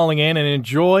for calling in, and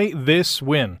enjoy this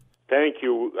win. Thank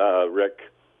you, Rick.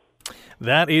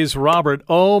 That is Robert.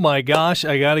 Oh, my gosh,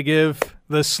 I got to give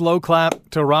the slow clap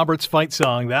to Robert's fight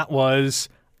song. That was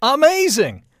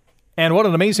amazing. And what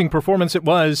an amazing performance it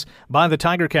was by the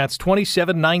Tiger Cats,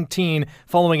 27-19,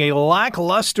 following a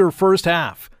lackluster first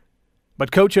half.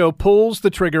 But Coach O pulls the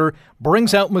trigger,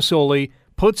 brings out Mazzoli,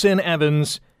 puts in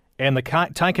Evans, and the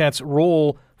Ticats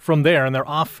roll from there, and they're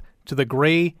off to the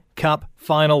Grey Cup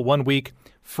final 1 week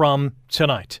from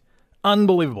tonight.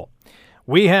 Unbelievable.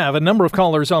 We have a number of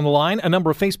callers on the line, a number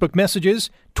of Facebook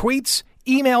messages, tweets,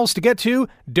 emails to get to.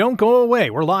 Don't go away.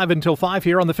 We're live until 5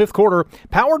 here on the fifth quarter,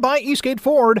 powered by Eastgate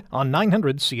Ford on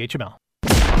 900 CHML.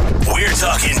 We're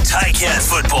talking Ticat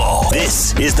football.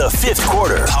 This is the fifth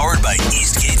quarter, powered by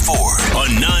Eastgate Ford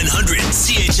on 900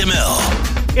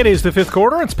 CHML. It is the fifth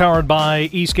quarter. It's powered by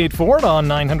Eastgate Ford on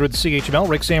 900 CHML.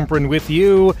 Rick Samprin with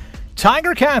you.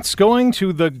 Tiger Cats going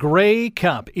to the Grey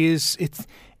Cup. It's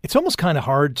almost kind of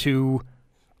hard to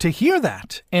hear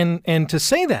that and to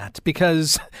say that,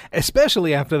 because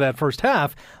especially after that first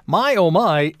half, my oh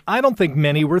my, I don't think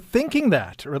many were thinking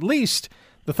that, or at least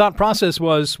the thought process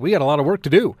was we had a lot of work to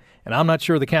do, and I'm not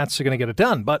sure the Cats are going to get it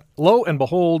done. But lo and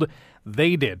behold,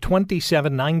 they did.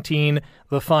 27-19,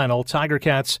 the final. Tiger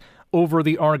Cats over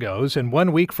the Argos. And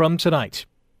 1 week from tonight,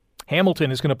 Hamilton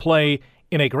is going to play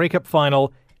in a Grey Cup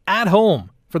final at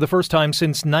home for the first time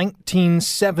since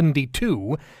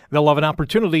 1972. They'll have an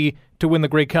opportunity to win the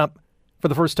Grey Cup for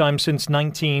the first time since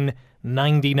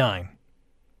 1999.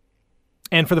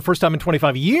 And for the first time in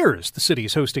 25 years, the city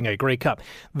is hosting a Grey Cup.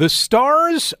 The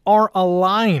stars are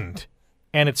aligned,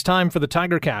 and it's time for the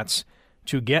Tiger Cats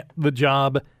to get the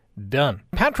job done.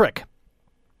 Patrick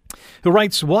who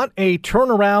writes, what a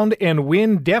turnaround and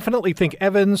win. Definitely think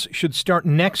Evans should start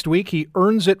next week. He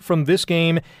earns it from this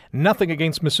game. Nothing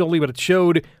against Masoli, but it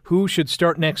showed who should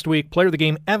start next week. Player of the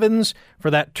game, Evans, for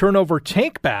that turnover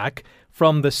take back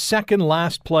from the second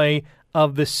last play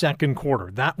of the second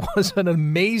quarter. That was an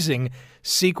amazing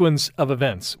sequence of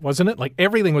events, wasn't it? Like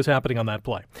everything was happening on that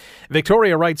play.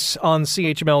 Victoria writes on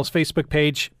CHML's Facebook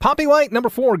page, Papi White, number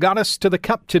 4, got us to the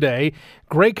Cup today.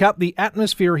 Grey Cup, the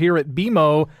atmosphere here at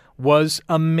BMO was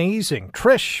amazing.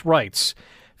 Trish writes,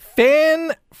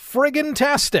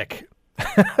 fan-friggin-tastic.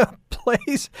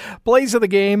 Plays of the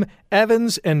game,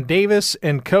 Evans and Davis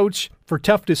and coach for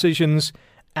tough decisions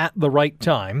at the right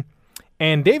time.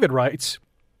 And David writes,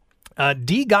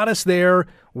 D got us there,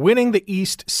 winning the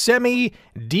East semi.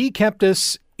 D kept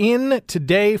us in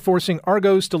today, forcing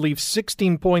Argos to leave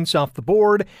 16 points off the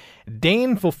board.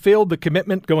 Dane fulfilled the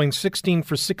commitment, going 16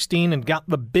 for 16 and got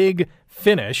the big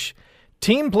finish.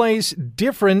 Team plays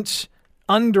different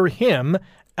under him.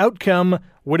 Outcome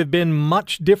would have been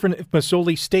much different if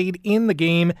Masoli stayed in the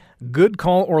game. Good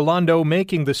call, Orlando,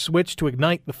 making the switch to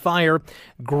ignite the fire.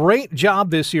 Great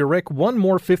job this year, Rick. One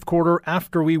more fifth quarter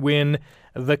after we win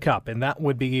the Cup, and that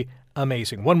would be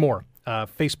amazing. One more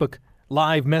Facebook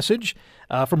Live message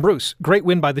from Bruce. Great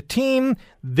win by the team.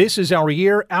 This is our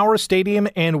year, our stadium,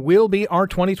 and will be our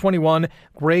 2021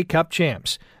 Grey Cup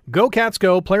champs. Go Cats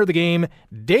go, player of the game,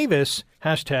 Davis,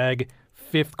 hashtag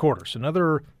fifth quarter. So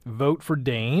another vote for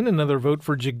Dane, another vote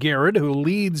for Jagarrett, who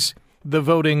leads the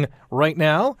voting right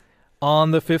now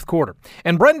on the fifth quarter.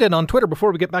 And Brendan on Twitter,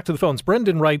 before we get back to the phones,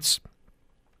 Brendan writes,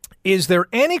 is there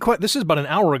any this is about an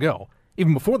hour ago,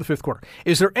 even before the fifth quarter,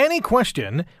 is there any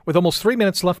question, with almost 3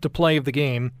 minutes left to play of the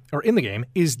game, or in the game,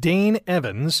 is Dane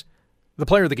Evans the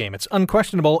player of the game? It's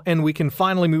unquestionable, and we can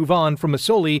finally move on from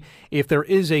Masoli if there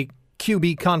is a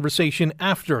QB conversation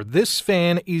after. This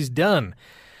fan is done.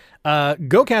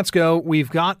 Go Cats go.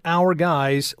 We've got our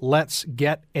guys. Let's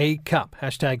get a cup.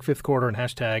 Hashtag fifth quarter and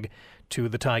hashtag to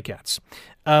the Ticats.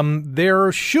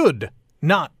 There should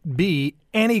not be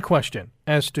any question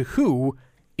as to who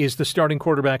is the starting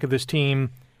quarterback of this team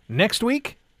next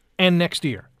week and next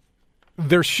year.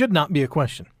 There should not be a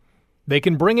question. They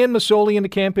can bring in Masoli into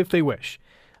camp if they wish,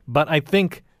 but I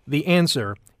think the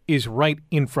answer is right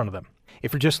in front of them.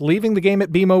 If you're just leaving the game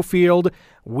at BMO Field,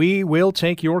 we will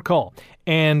take your call.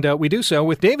 And we do so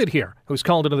with David here, who's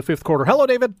called into the fifth quarter. Hello,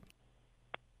 David.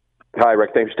 Hi,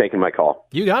 Rick. Thanks for taking my call.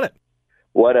 You got it.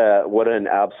 What an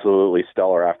absolutely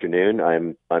stellar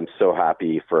afternoon. I'm so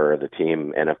happy for the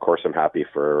team, and of course I'm happy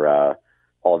for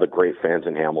all the great fans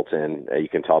in Hamilton. You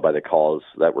can tell by the calls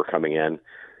that were coming in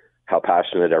how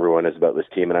passionate everyone is about this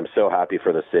team, and I'm so happy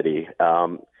for the city.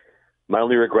 My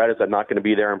only regret is I'm not going to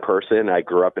be there in person. I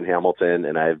grew up in Hamilton,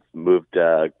 and I've moved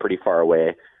pretty far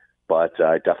away, but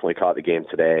I definitely caught the game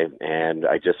today, and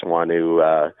I just want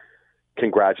to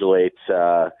congratulate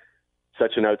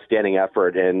such an outstanding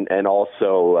effort, and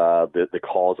also the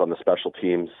calls on the special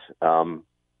teams,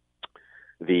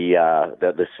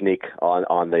 the sneak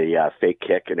on the fake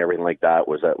kick and everything like that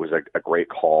was a great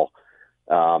call.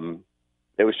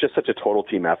 It was just such a total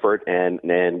team effort,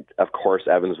 and of course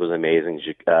Evans was amazing.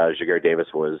 Jagarrett Davis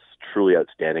was truly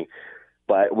outstanding.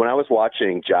 But when I was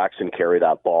watching Jackson carry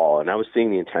that ball, and I was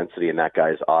seeing the intensity in that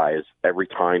guy's eyes every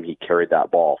time he carried that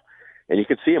ball, and you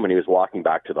could see him when he was walking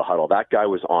back to the huddle, that guy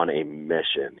was on a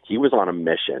mission. He was on a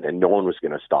mission, and no one was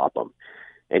going to stop him.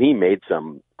 And he made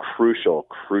some crucial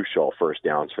first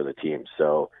downs for the team.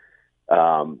 So,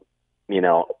 as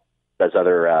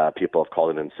other people have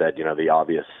called it and said, the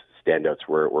obvious standouts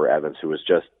were Evans, who was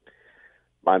just,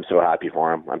 I'm so happy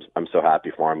for him. I'm so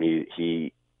happy for him.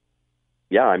 He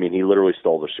literally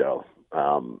stole the show.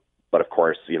 But of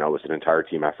course, it was an entire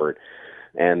team effort,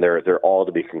 and they're all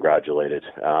to be congratulated.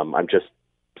 I'm just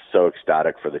so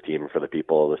ecstatic for the team and for the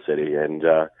people of the city. And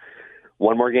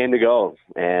one more game to go,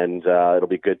 and it'll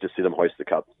be good to see them hoist the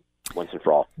cup once and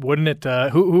for all. Wouldn't it?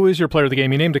 Who is your player of the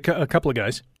game? You named a couple of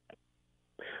guys.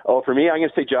 Oh, for me, I'm going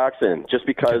to say Jackson, just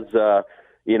because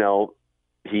he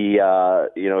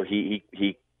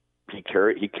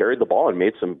carried the ball and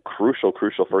made some crucial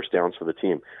first downs for the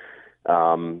team.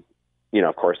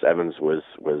 Of course, Evans was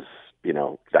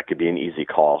that could be an easy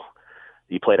call.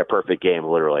 He played a perfect game,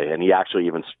 literally, and he actually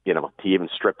even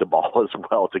stripped the ball as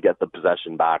well to get the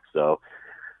possession back. So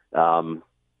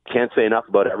can't say enough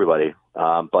about everybody.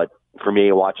 But for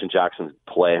me, watching Jackson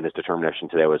play and his determination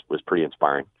today was pretty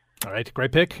inspiring. All right,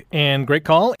 great pick and great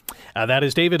call. That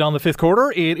is David on the fifth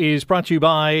quarter. It is brought to you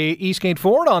by Eastgate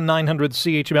Ford on 900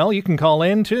 CHML. You can call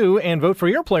in, too, and vote for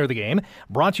your player of the game.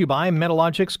 Brought to you by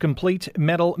Metalogix Complete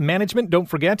Metal Management. Don't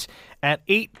forget, at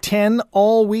 8:10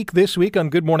 all week this week on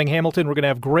Good Morning Hamilton, we're going to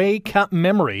have Grey Cup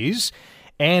Memories.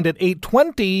 And at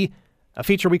 8:20, a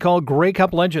feature we call Grey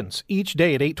Cup Legends. Each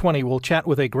day at 8:20, we'll chat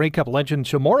with a Grey Cup legend.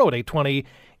 Tomorrow at 8:20,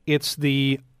 it's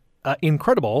the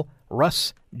incredible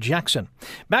Russ Jackson.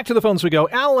 Back to the phones we go.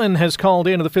 Alan has called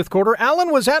into the fifth quarter.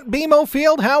 Alan was at BMO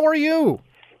Field. How are you?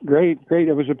 Great.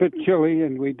 It was a bit chilly,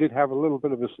 and we did have a little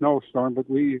bit of a snowstorm, but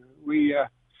we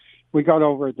got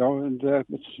over it though, and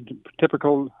it's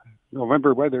typical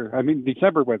November weather. I mean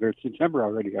December weather. It's December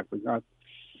already. I forgot.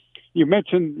 You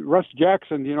mentioned Russ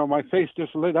Jackson. You know, my face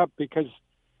just lit up because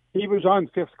he was on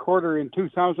fifth quarter in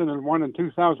 2001 and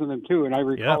 2002, and I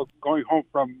recall going home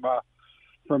from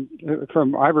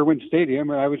Iverwin Stadium,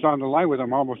 and I was on the line with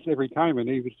him almost every time, and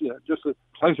he was just a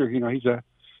pleasure. You know,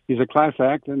 he's a class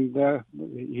act, and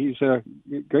he's a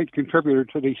great contributor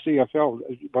to the CFL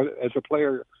as a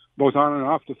player, both on and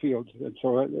off the field. And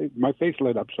so my face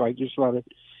lit up, so I just thought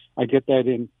I'd get that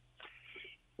in.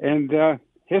 And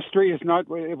history is not;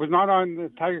 it was not on the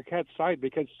Tiger Cats side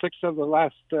because 6 of the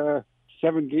last 7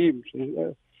 games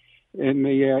in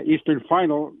the Eastern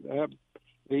Final,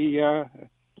 the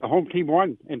home team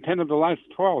won, and 10 of the last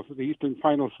 12 of the Eastern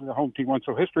Finals, the home team won.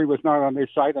 So history was not on their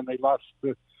side, and they lost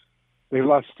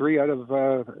 3 out of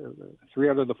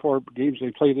the 4 games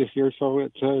they played this year. So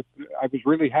I was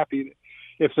really happy.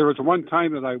 If there was one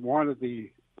time that I wanted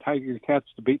the Tiger Cats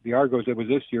to beat the Argos, it was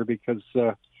this year because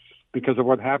of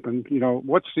what happened. You know,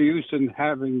 what's the use in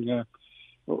having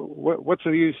what's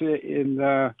the use in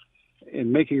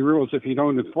making rules if you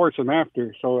don't enforce them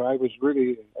after? So I was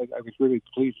really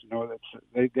pleased to know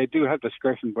that they do have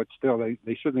discretion, but still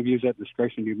they shouldn't have used that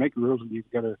discretion. You make rules and you've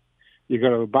got to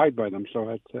abide by them.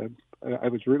 So I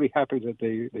was really happy that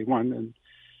they won, and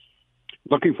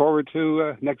looking forward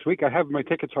to next week. I have my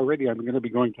tickets already. I'm going to be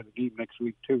going to the game next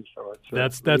week too. So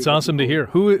that's really awesome to hear.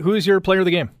 Who is your player of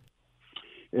the game?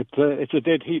 It's a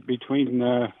dead heat between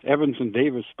Evans and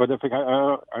Davis, but if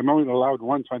I'm only allowed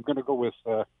one, so I'm going to go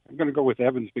with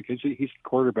Evans because he's the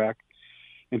quarterback.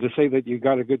 And to say that you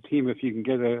got a good team if you can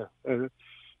get a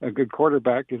good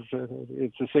quarterback is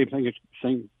it's the same thing as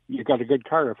saying you got a good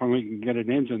car if only you can get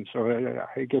an engine. So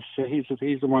I guess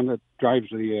he's the one that drives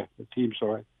the team.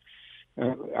 So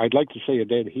I'd like to say a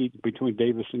dead heat between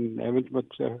Davis and Evans, but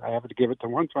I have to give it to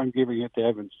one, so I'm giving it to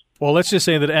Evans. Well, let's just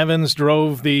say that Evans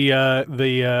drove the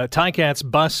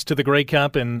Ticats bus to the Grey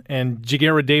Cup, and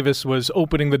Jagera Davis was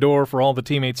opening the door for all the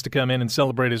teammates to come in and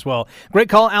celebrate as well. Great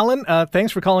call, Alan.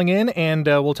 Thanks for calling in, and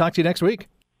we'll talk to you next week.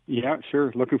 Yeah,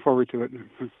 sure. Looking forward to it.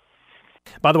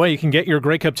 By the way, you can get your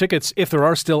Grey Cup tickets, if there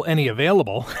are still any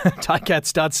available,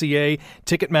 ticats.ca,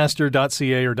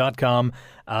 ticketmaster.ca or .com,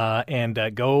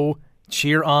 and go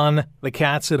cheer on the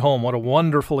Cats at home. What a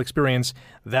wonderful experience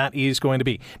that is going to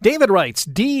be. David writes,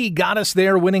 D got us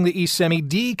there winning the East Semi.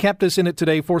 D kept us in it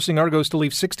today, forcing Argos to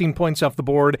leave 16 points off the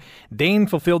board. Dane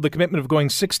fulfilled the commitment of going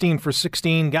 16 for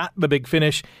 16, got the big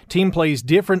finish. Team plays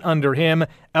different under him.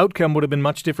 Outcome would have been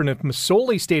much different if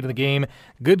Masoli stayed in the game.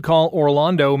 Good call,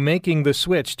 Orlando, making the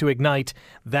switch to ignite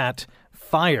that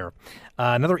fire.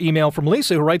 Another email from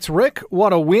Lisa who writes, Rick,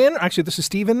 what a win. Actually, this is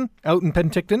Stephen out in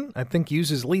Penticton. I think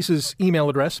uses Lisa's email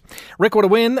address. Rick, what a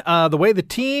win. The way the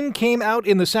team came out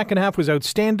in the second half was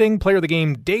outstanding. Player of the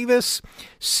game, Davis.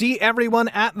 See everyone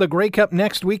at the Grey Cup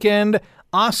next weekend.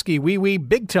 Oski, wee,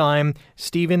 big time.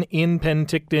 Stephen in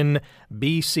Penticton,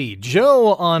 BC.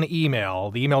 Joe on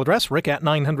email. The email address,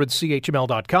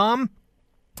 rick@900chml.com.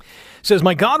 Says,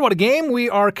 my God, what a game. We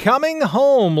are coming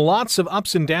home. Lots of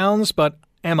ups and downs, but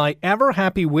am I ever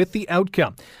happy with the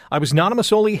outcome? I was not a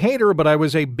Masoli hater, but I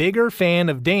was a bigger fan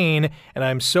of Dane, and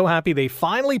I'm so happy they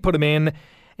finally put him in,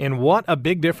 and what a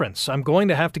big difference. I'm going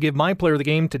to have to give my player of the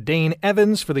game to Dane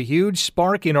Evans for the huge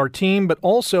spark in our team, but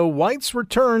also White's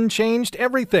return changed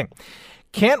everything.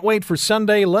 Can't wait for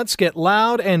Sunday. Let's get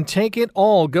loud and take it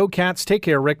all. Go Cats. Take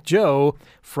care, Rick. Joe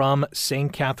from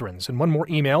St. Catharines. And one more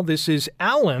email. This is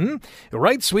Alan who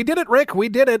writes, we did it, Rick. We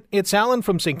did it. It's Alan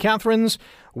from St. Catharines.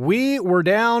 We were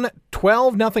down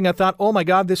 12-0. I thought, oh, my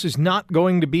God, this is not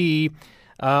going to be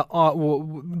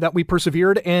that we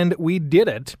persevered, and we did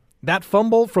it. That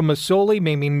fumble from Masoli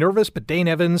made me nervous, but Dane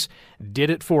Evans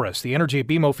did it for us. The energy at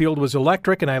BMO Field was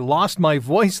electric, and I lost my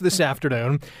voice this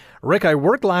afternoon. Rick, I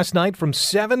worked last night from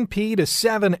 7P to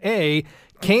 7A,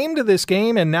 came to this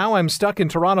game, and now I'm stuck in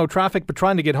Toronto traffic, but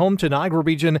trying to get home to Niagara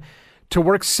Region to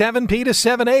work 7P to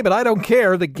 7A, but I don't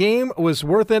care. The game was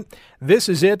worth it. This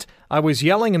is it. I was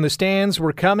yelling in the stands.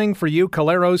 We're coming for you,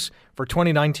 Caleros, for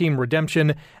 2019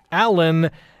 redemption. Alan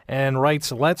and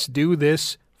writes, let's do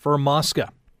this for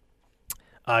Mosca.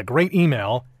 A great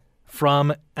email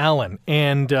from Alan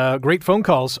and great phone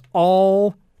calls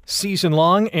all season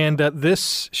long, and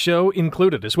this show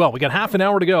included as well. We got half an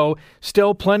hour to go.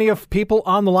 Still plenty of people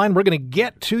on the line. We're going to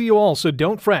get to you all, so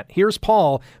don't fret. Here's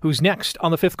Paul, who's next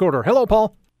on the fifth quarter. Hello,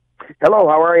 Paul. Hello,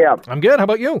 how are you? I'm good. How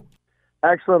about you?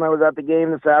 Excellent. I was at the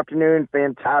game this afternoon.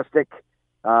 Fantastic.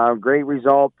 Great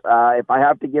result. If I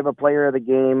have to give a player of the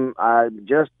game,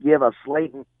 just give a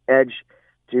slight edge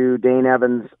to Dane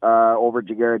Evans over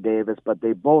Jagarrett Davis, but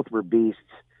they both were beasts.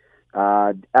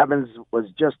 Evans was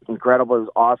just incredible. It was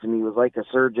awesome. He was like a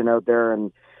surgeon out there,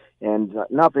 and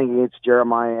nothing against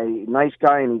Jeremiah. Nice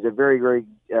guy, and he's a very, very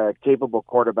capable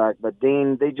quarterback. But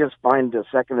Dane, they just find a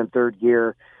second and third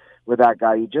gear with that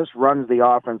guy. He just runs the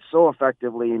offense so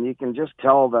effectively, and you can just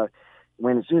tell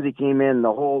when as soon as he came in,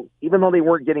 even though they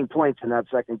weren't getting points in that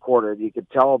second quarter, you could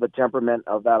tell the temperament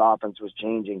of that offense was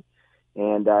changing.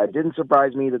 And it didn't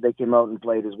surprise me that they came out and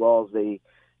played as well as they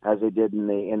did in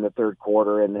the third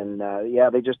quarter. And then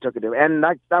they just took it. And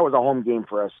that was a home game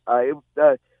for us.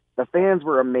 The fans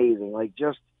were amazing. Like,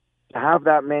 just to have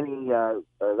that many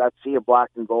that sea of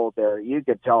black and gold there, you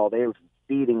could tell they were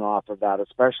feeding off of that,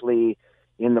 especially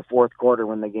in the fourth quarter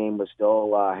when the game was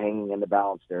still hanging in the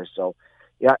balance there. So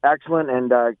yeah, excellent.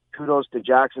 And kudos to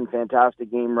Jackson.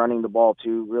 Fantastic game running the ball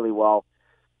too, really well.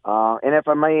 And if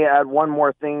I may add one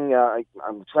more thing,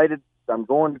 I'm excited. I'm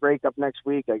going to Grey Cup next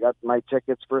week. I got my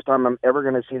tickets. First time I'm ever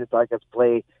going to see the Ticats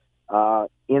play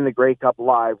in the Grey Cup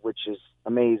live, which is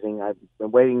amazing. I've been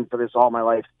waiting for this all my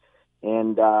life.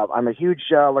 And I'm a huge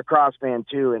lacrosse fan,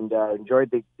 too, and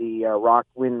enjoyed the Rock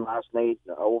win last night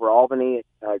over Albany.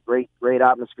 Great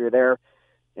atmosphere there.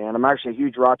 And I'm actually a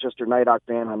huge Rochester Nighthawk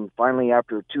fan. I'm finally,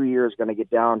 after 2 years, going to get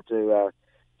down to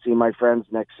see my friends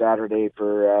next Saturday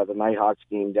for the Nighthawks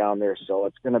game down there. So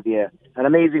it's going to be an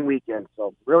amazing weekend.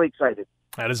 So really excited.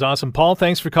 That is awesome. Paul,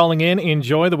 thanks for calling in.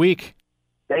 Enjoy the week.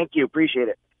 Thank you. Appreciate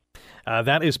it.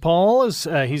 That is Paul as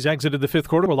he's exited the fifth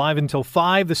quarter. We're live until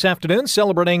 5 this afternoon,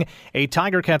 celebrating a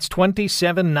Tiger Cats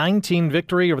 27-19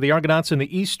 victory over the Argonauts in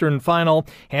the Eastern Final.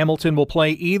 Hamilton will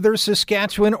play either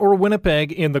Saskatchewan or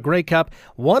Winnipeg in the Grey Cup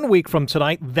 1 week from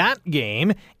tonight. That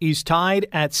game is tied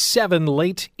at 7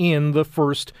 late in the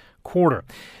first quarter.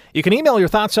 You can email your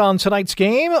thoughts on tonight's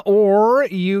game, or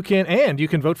you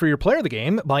can vote for your player of the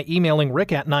game by emailing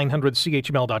Rick at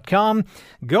 900CHML.com.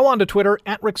 Go on to Twitter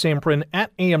at Rick Samprin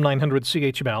at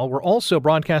AM900CHML. We're also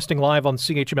broadcasting live on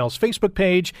CHML's Facebook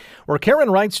page, where Karen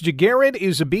writes, Jagarrett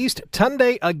is a beast.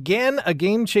 Tunde again, a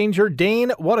game changer.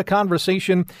 Dane, what a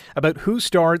conversation about who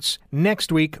starts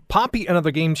next week. Papi,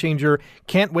 another game changer.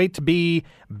 Can't wait to be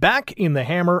back in the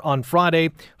Hammer on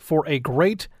Friday for a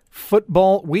great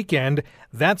football weekend.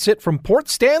 That's it from Port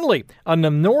Stanley on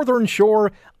the northern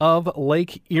shore of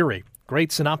Lake Erie. Great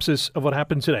synopsis of what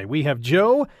happened today. We have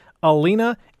Joe,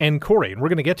 Alina, and Corey, and we're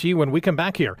going to get to you when we come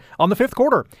back here on the fifth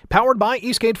quarter, powered by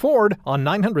Eastgate Ford on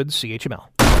 900 CHML.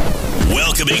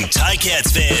 Welcoming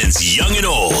Ticats fans, young and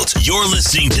old. You're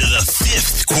listening to the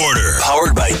fifth quarter,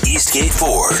 powered by Eastgate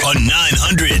Ford on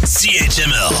 900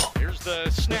 CHML. Here's the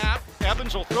snap.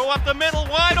 Evans will throw up the middle,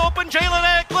 wide open. Jalen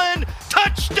Anklin,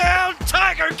 touchdown,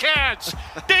 Tiger Cats.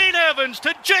 Dane Evans to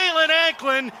Jalen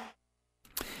Anklin.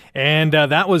 And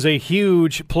that was a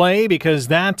huge play because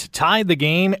that tied the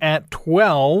game at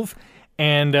 12.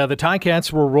 And the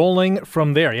Ticats were rolling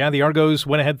from there. Yeah, the Argos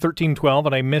went ahead 13-12,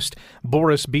 and I missed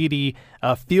Boris Beatty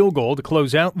field goal to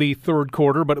close out the third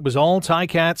quarter. But it was all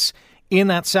Ticats in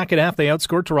that second half. They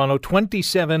outscored Toronto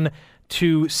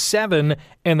 27-7,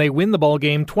 and they win the ball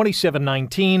game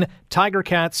 27-19. Tiger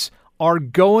Cats are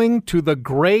going to the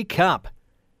Grey Cup.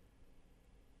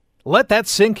 Let that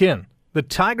sink in. The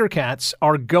Tiger Cats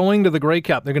are going to the Grey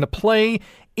Cup. They're going to play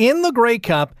in the Grey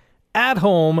Cup at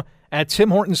home at Tim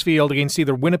Hortons Field against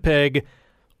either Winnipeg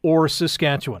or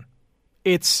Saskatchewan.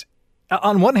 It's,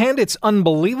 on one hand, it's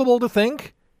unbelievable to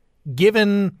think,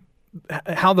 given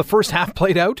how the first half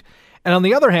played out. And on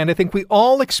the other hand, I think we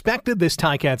all expected this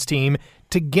Ticats team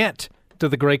to get to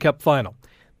the Grey Cup final.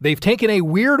 They've taken a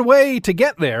weird way to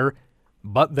get there,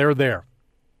 but they're there.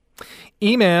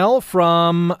 Email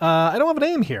from, I don't have a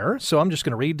name here, so I'm just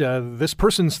going to read this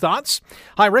person's thoughts.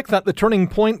 Hi, Rick. Thought the turning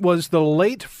point was the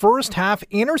late first half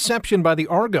interception by the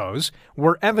Argos,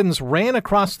 where Evans ran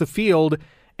across the field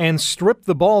and stripped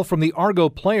the ball from the Argo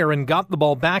player and got the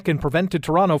ball back and prevented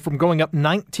Toronto from going up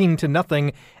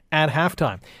 19-0 at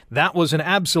halftime. That was an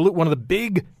absolute one of the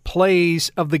big plays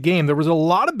of the game. There was a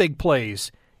lot of big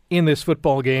plays in this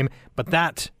football game, but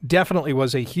that definitely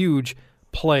was a huge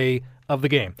play of the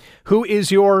game. Who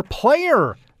is your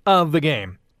player of the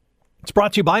game? It's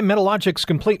brought to you by Metalogic's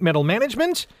Complete Metal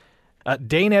Management.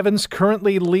 Dane Evans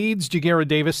currently leads Jagera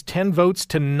Davis 10 votes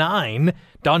to 9.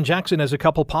 Don Jackson has a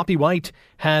couple. Papi White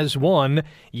has 1.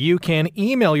 You can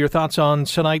email your thoughts on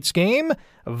tonight's game.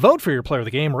 Vote for your player of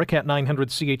the game, Rick at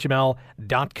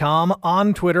 900CHML.com.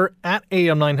 On Twitter, at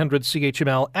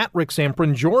AM900CHML, at Rick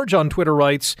Samprin. George on Twitter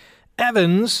writes,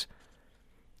 Evans.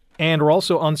 And we're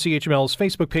also on CHML's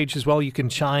Facebook page as well. You can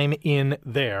chime in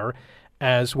there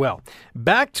as well.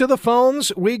 Back to the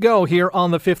phones we go here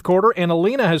on the fifth quarter, and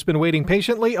Alina has been waiting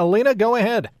patiently. Alina, go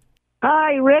ahead.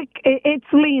 Hi, Rick. It's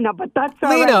Lena, but that's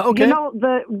all Lena, right. okay. You know,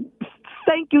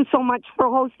 thank you so much for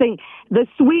hosting. The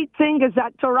sweet thing is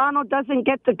that Toronto doesn't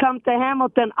get to come to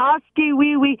Hamilton. Oski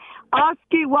wee wee,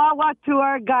 Oski wawa to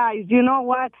our guys. You know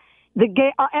what? The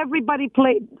game, everybody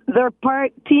played their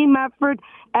part, team effort.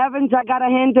 Evans, I gotta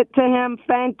hand it to him.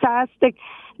 Fantastic.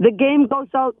 The game goes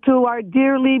out to our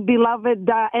dearly beloved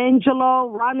Angelo,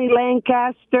 Ronnie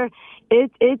Lancaster.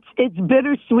 It's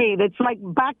bittersweet. It's like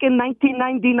back in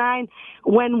 1999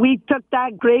 when we took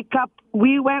that Grey Cup.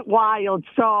 We went wild.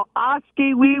 So,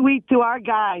 Oski wee wee to our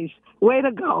guys. Way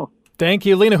to go. Thank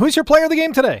you, Lena. Who's your player of the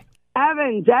game today?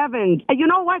 Evans. You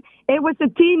know what? It was a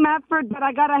team effort, but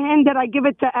I got to hand it. I give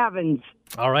it to Evans.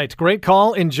 All right. Great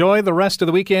call. Enjoy the rest of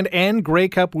the weekend and Grey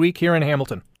Cup week here in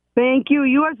Hamilton. Thank you.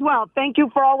 You as well. Thank you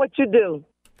for all what you do.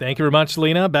 Thank you very much,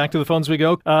 Lena. Back to the phones we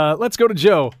go. Let's go to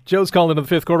Joe. Joe's calling into the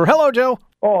fifth quarter. Hello, Joe.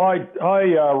 Oh, hi,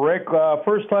 Rick.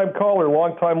 First-time caller,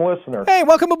 long-time listener. Hey,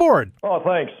 welcome aboard. Oh,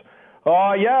 thanks.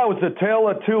 Yeah, it was a tale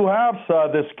of two halves,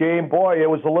 this game. Boy, it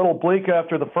was a little bleak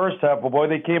after the first half, but boy,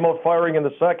 they came out firing in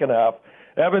the second half.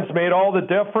 Evans made all the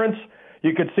difference.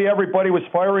 You could see everybody was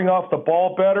firing off the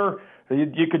ball better.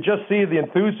 You could just see the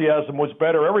enthusiasm was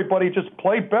better. Everybody just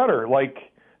played better. Like,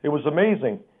 it was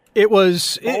amazing. It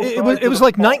was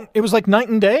like night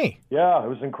and day. Yeah, it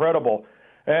was incredible.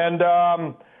 And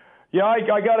yeah,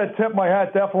 I got to tip my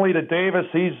hat definitely to Davis.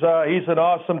 He's an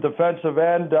awesome defensive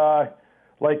end.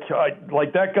 Like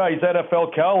that guy's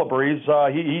NFL caliber.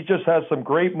 He just has some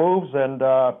great moves and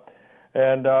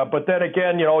but then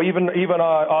again, you know, even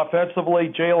offensively,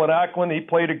 Jalen Ackland, he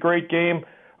played a great game.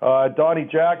 Donnie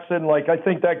Jackson, like I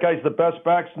think that guy's the best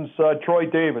back since Troy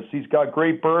Davis. He's got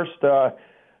great burst.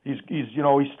 He's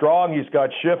strong. He's got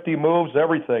shifty moves.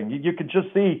 Everything. You could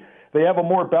just see they have a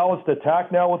more balanced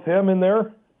attack now with him in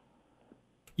there.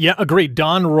 Yeah, agreed.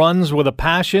 Don runs with a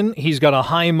passion. He's got a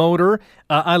high motor.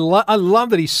 I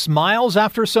love that he smiles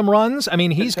after some runs. I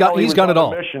mean, he's got it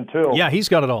all. Mission too. Yeah, he's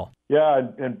got it all. Yeah,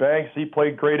 and Banks, he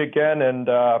played great again. And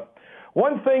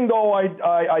one thing though,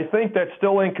 I think that's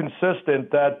still inconsistent.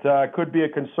 That could be a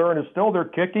concern. Is still their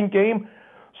kicking game.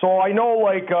 So I know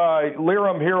like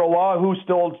Liram Hirala, who's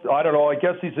still, I don't know. I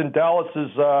guess he's in Dallas's.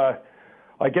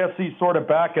 I guess he's sort of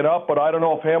backing up, but I don't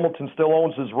know if Hamilton still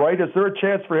owns his right. Is there a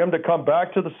chance for him to come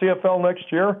back to the CFL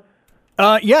next year?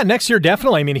 Yeah, next year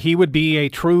definitely. I mean, he would be a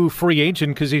true free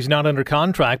agent because he's not under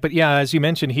contract. But yeah, as you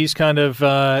mentioned, he's kind of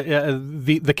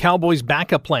the Cowboys'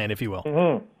 backup plan, if you will.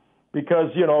 Mm-hmm. Because,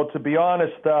 you know, to be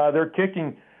honest, they're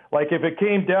kicking, like if it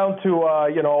came down to,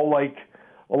 you know, like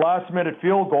a last-minute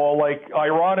field goal, like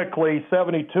ironically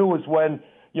 72 is when,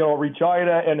 you know,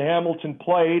 Regina and Hamilton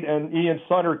played, and Ian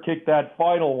Sutter kicked that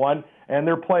final one, and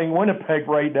they're playing Winnipeg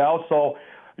right now. So,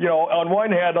 you know, on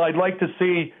one hand, I'd like to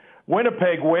see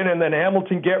Winnipeg win and then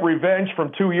Hamilton get revenge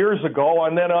from 2 years ago,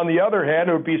 and then on the other hand,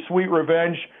 it would be sweet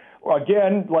revenge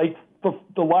again, like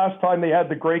the last time they had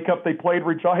the Grey Cup, they played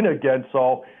Regina again.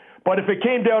 So, but if it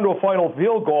came down to a final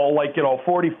field goal, like, you know,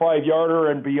 45-yarder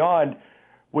and beyond,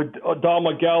 would Don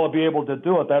Magala be able to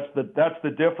do it? That's the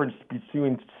difference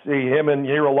between, say, him and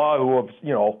Hirala, who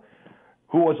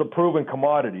was a proven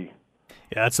commodity.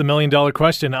 Yeah, that's the $1 million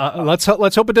question. Let's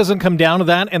hope it doesn't come down to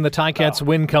that, and the Ticats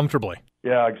win comfortably.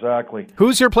 Yeah, exactly.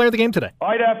 Who's your player of the game today?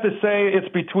 I'd have to say it's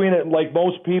between it, like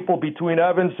most people, between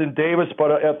Evans and Davis.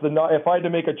 But if I had to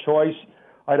make a choice,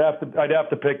 I'd have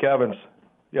to pick Evans.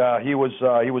 Yeah, he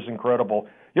was incredible.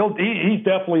 He's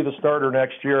definitely the starter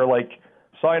next year. Like,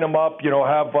 sign him up, you know,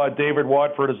 have David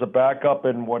Watford as a backup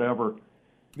and whatever.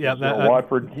 Yeah,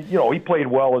 Watford, he played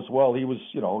well as well. He was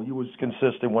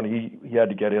consistent when he had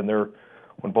to get in there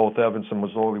when both Evans and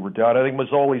Mazzoli were down. I think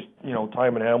Mazzoli's,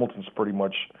 time in Hamilton's pretty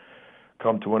much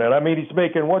come to an end. I mean,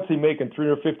 what's he making,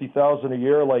 $350,000 a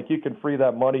year? Like, you can free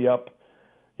that money up,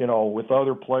 with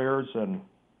other players. And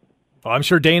I'm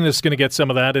sure Dane is going to get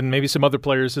some of that and maybe some other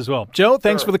players as well. Joe,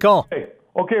 thanks for the call. Hey.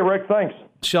 Okay, Rick, thanks.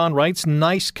 Sean writes,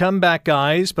 nice comeback,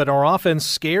 guys, but our offense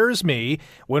scares me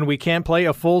when we can't play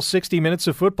a full 60 minutes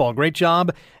of football. Great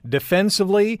job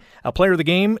defensively. A player of the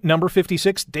game, number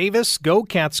 56, Davis. Go,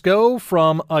 Cats, go,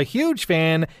 from a huge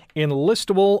fan in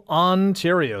Listowel,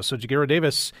 Ontario. So Jagera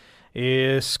Davis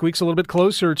squeaks a little bit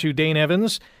closer to Dane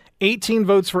Evans. 18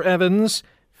 votes for Evans,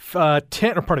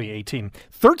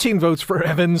 13 votes for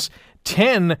Evans,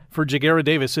 10 for Jagera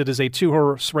Davis. It is a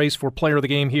two-horse race for player of the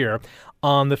game here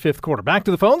on the fifth quarter. Back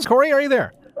to the phones. Corey, are you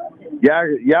there?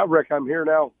 Yeah, Rick, I'm here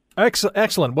now.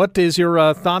 Excellent. What is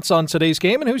your thoughts on today's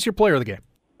game, and who's your player of the game?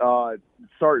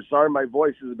 Sorry, my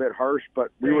voice is a bit harsh,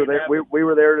 but we were there. We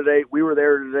were there today.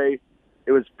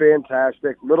 It was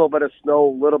fantastic. Little bit of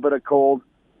snow, little bit of cold.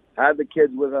 Had the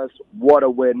kids with us. What a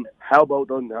win! How about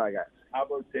those guys? How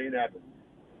about Dane Evans?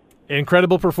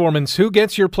 Incredible performance. Who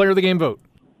gets your player of the game vote?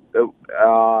 No,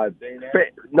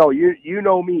 you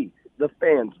know me. The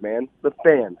fans, man. The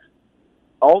fans.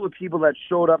 All the people that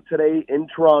showed up today in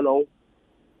Toronto.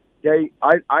 Okay,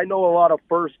 I know a lot of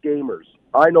first gamers.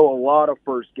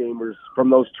 From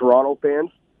those Toronto fans,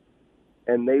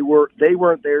 and they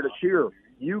weren't there to cheer.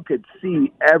 You could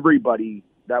see everybody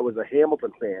that was a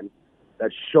Hamilton fan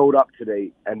that showed up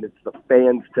today, and it's the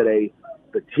fans today,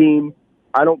 the team.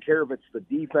 I don't care if it's the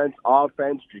defense,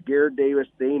 offense, Jagera Davis,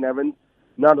 Dane Evans,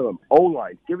 none of them.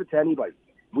 O-line, give it to anybody.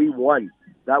 We won.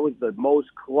 That was the most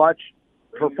clutch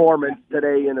performance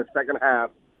today in the second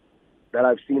half that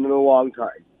I've seen in a long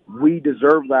time. We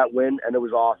deserved that win, and it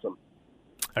was awesome.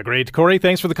 Agreed. Corey,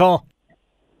 thanks for the call.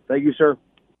 Thank you, sir.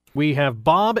 We have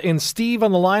Bob and Steve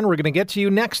on the line. We're going to get to you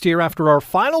next here after our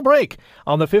final break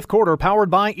on the fifth quarter, powered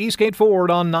by Eastgate Ford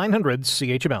on 900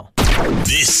 CHML.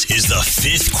 This is the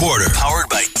fifth quarter, powered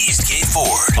by Eastgate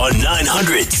Ford on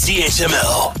 900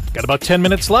 CHML. Got about 10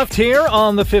 minutes left here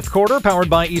on the fifth quarter, powered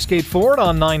by Eastgate Ford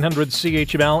on 900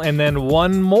 CHML, and then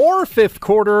one more fifth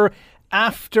quarter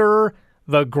after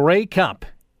the Grey Cup.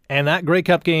 And that Grey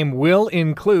Cup game will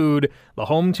include the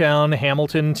hometown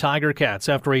Hamilton Tiger Cats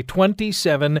after a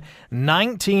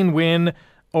 27-19 win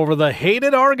over the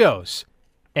hated Argos.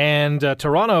 And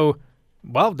Toronto,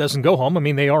 well, doesn't go home. I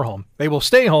mean, they are home. They will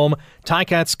stay home.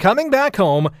 Ticats coming back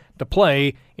home to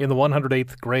play in the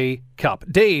 108th Grey Cup.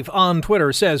 Dave on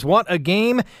Twitter says, what a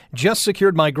game. Just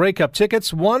secured my Grey Cup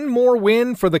tickets. One more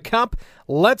win for the Cup.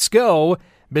 Let's go.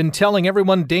 Been telling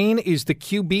everyone Dane is the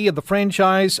QB of the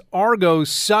franchise. Argos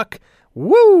suck.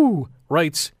 Woo,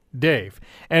 writes Dave.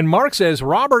 And Mark says,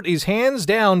 Robert is hands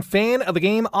down fan of the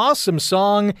game. Awesome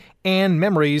song and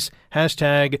memories.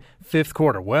 Hashtag fifth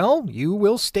quarter. Well, you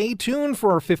will stay tuned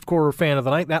for our fifth quarter fan of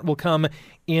the night. That will come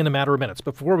in a matter of minutes.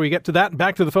 Before we get to that,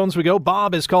 back to the phones we go.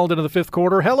 Bob is called into the fifth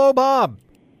quarter. Hello, Bob.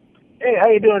 Hey, how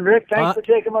you doing, Rick? Thanks for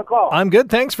taking my call. I'm good.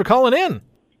 Thanks for calling in.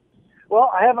 Well,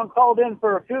 I haven't called in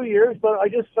for a few years, but I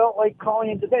just felt like calling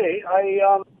in today.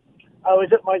 I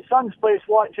was at my son's place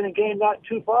watching a game not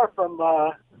too far from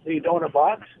the donut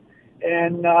box,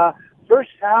 and first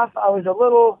half I was a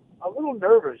little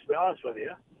nervous, to be honest with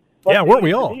you. But yeah, weren't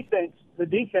we all? The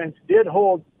defense did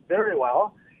hold very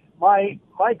well. My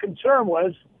concern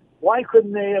was, why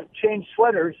couldn't they have changed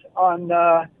sweaters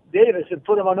on Davis and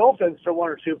put him on offense for one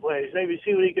or two plays, maybe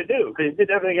see what he could do, because he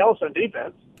did everything else on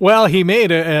defense. Well, he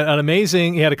made an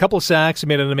amazing, he had a couple of sacks, he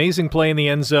made an amazing play in the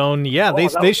end zone. Yeah,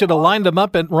 they should have lined him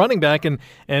up at running back and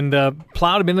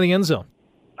plowed him into the end zone.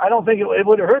 I don't think it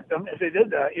would have hurt them if they did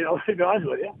that, to be honest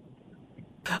with you.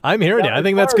 I'm hearing you. I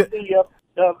think that's good.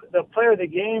 The player of the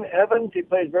game, Evans, he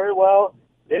played very well.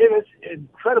 Davis,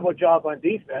 incredible job on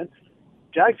defense.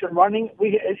 Jackson running,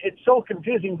 it's so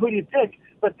confusing who do you pick.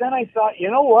 But then I thought,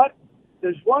 you know what?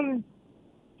 There's one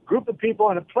group of people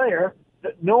and a player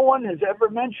that no one has ever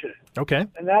mentioned. Okay.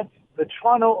 And that's the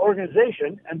Toronto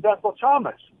organization and Bethel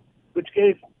Thomas, which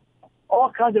gave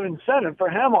all kinds of incentive for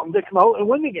Hamilton to come out and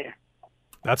win the game.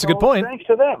 That's a good point. Thanks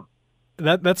to them.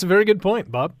 That's a very good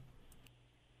point, Bob.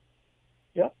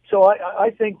 Yeah. So I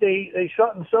think they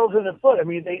shot themselves in the foot. I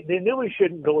mean, they knew he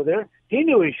shouldn't go there. He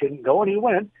knew he shouldn't go, and he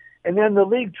went. And then the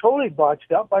league totally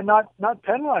botched up by not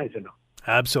penalizing him.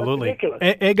 Absolutely.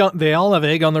 They all have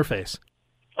egg on their face.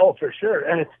 Oh, for sure.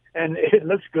 And it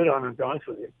looks good on them, to be honest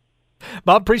with you.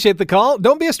 Bob, appreciate the call.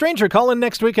 Don't be a stranger. Call in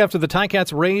next week after the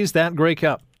Ticats raise that Grey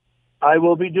Cup. I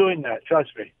will be doing that.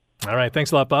 Trust me. All right.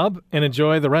 Thanks a lot, Bob, and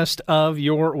enjoy the rest of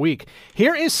your week.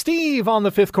 Here is Steve on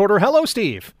the fifth quarter. Hello,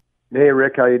 Steve. Hey,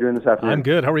 Rick. How are you doing this afternoon? I'm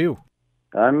good. How are you?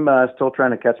 I'm still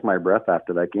trying to catch my breath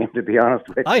after that game, to be honest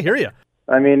with you. I hear you.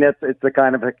 I mean, it's the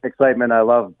kind of excitement I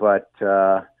love, but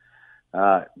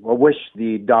I wish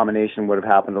the domination would have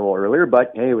happened a little earlier.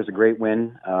 But, hey, it was a great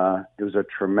win. It was a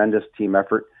tremendous team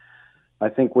effort. I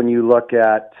think when you look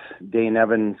at Dane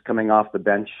Evans coming off the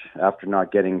bench after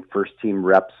not getting first-team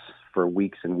reps for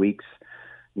weeks and weeks,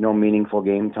 no meaningful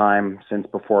game time since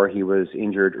before he was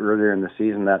injured earlier in the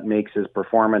season, that makes his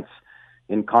performance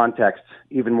in context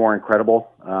even more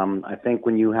incredible. I think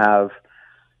when you have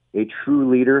a true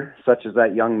leader such as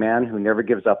that young man who never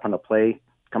gives up on a play,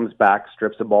 comes back,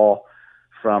 strips a ball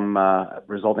from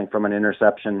resulting from an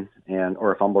interception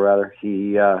or a fumble rather,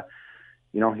 he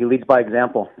leads by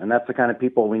example, and that's the kind of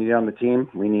people we need on the team.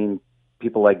 We need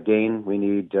people like Dane. We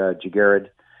need Jared.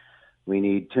 We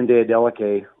need Tunde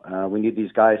Adeleke. We need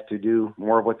these guys to do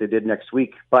more of what they did next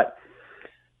week. But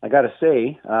I got to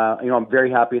say, I'm very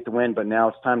happy at the win, but now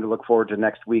it's time to look forward to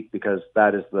next week because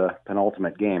that is the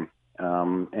penultimate game.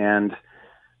 And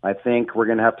I think we're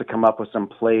going to have to come up with some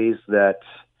plays that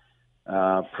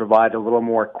provide a little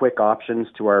more quick options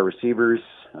to our receivers,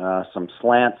 some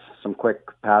slants, some quick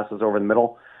passes over the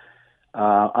middle.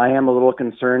 I am a little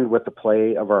concerned with the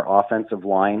play of our offensive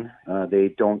line.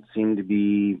 They don't seem to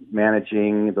be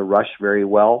managing the rush very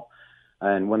well.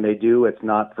 And when they do, it's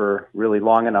not for really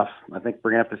long enough. I think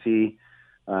we're going to have to see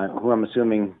who I'm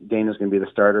assuming Dane is going to be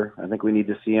the starter. I think we need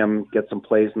to see him get some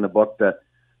plays in the book that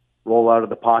roll out of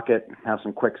the pocket, have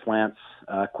some quick slants,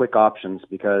 quick options,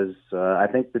 because I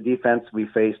think the defense we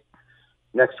face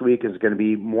next week is going to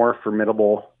be more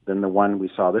formidable than the one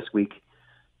we saw this week.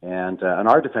 And on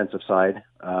our defensive side,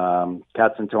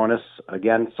 Katsantonis,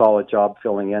 again, solid job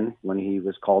filling in when he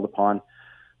was called upon.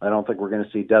 I don't think we're going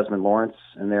to see Desmond Lawrence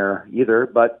in there either.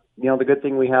 But, the good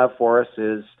thing we have for us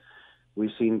is we've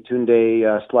seen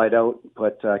Tunde slide out,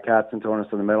 put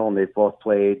Katsantonis in the middle, and they've both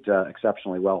played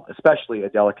exceptionally well, especially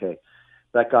Adeleke.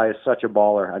 That guy is such a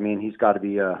baller. I mean, he's got to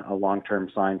be a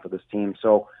long-term sign for this team.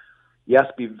 So, yes,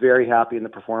 be very happy in the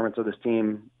performance of this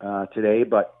team today,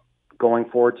 but going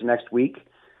forward to next week,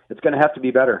 it's going to have to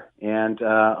be better. And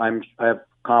I have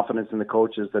confidence in the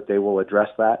coaches that they will address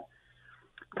that.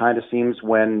 Kind of seems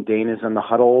when Dane is in the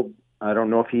huddle, I don't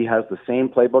know if he has the same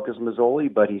playbook as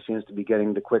Mazzoli, but he seems to be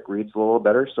getting the quick reads a little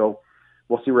better. So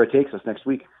we'll see where it takes us next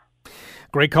week.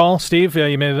 Great call, Steve.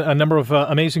 You made a number of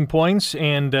amazing points,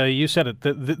 and you said it.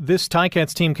 This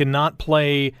Ticats team cannot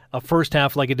play a first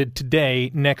half like it did today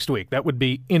next week. That would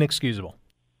be inexcusable.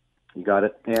 You got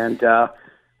it. And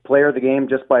player of the game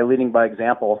just by leading by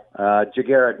example.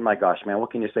 Jared, my gosh, man,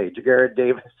 what can you say? Jared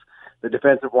Davis, the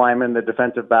defensive lineman, the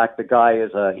defensive back, the guy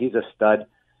he's a stud.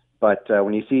 But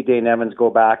when you see Dane Evans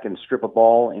go back and strip a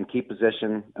ball and keep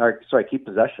possession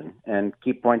and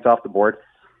keep points off the board,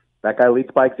 that guy leads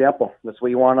by example. That's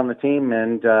what you want on the team,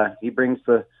 and he brings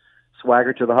the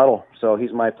swagger to the huddle. So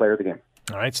he's my player of the game.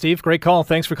 All right, Steve, great call.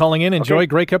 Thanks for calling in. Enjoy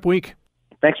Grey Cup week.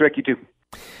 Thanks, Rick. You too.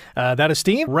 That is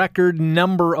Steve. Record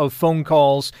number of phone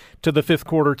calls to the fifth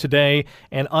quarter today,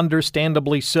 and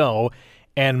understandably so.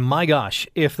 And my gosh,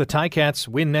 if the Ticats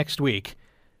win next week,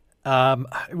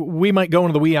 we might go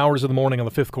into the wee hours of the morning on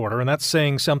the fifth quarter, and that's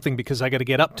saying something because I got to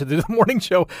get up to the morning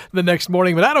show the next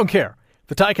morning, but I don't care. If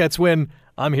the Ticats win,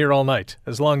 I'm here all night,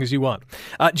 as long as you want.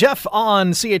 Jeff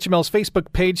on CHML's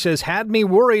Facebook page says, had me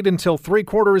worried until 3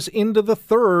 quarters into the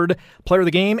third. Player of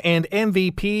the game and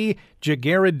MVP,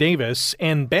 Jared Davis.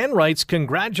 And Ben writes,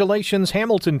 congratulations,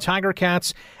 Hamilton Tiger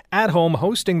Cats at home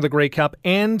hosting the Grey Cup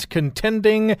and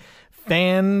contending.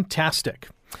 Fantastic.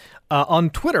 On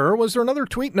Twitter, was there another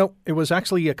tweet? No, it was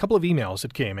actually a couple of emails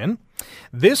that came in.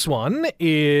 This one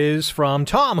is from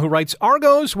Tom, who writes,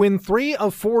 Argos win 3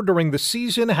 of 4 during the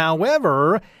season.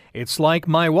 However, it's like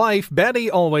my wife,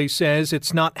 Betty, always says,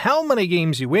 it's not how many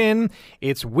games you win,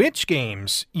 it's which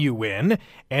games you win.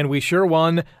 And we sure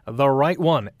won the right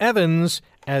one. Evans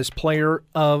as player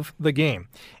of the game.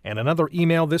 And another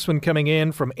email, this one coming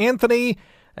in from Anthony.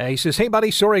 He says, hey,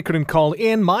 buddy, sorry I couldn't call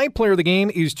in. My player of the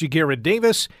game is Jared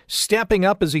Davis, stepping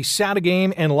up as he sat a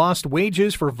game and lost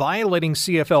wages for violating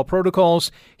CFL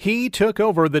protocols. He took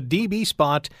over the DB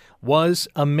spot, was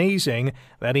amazing.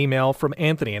 That email from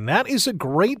Anthony. And that is a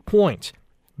great point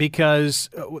because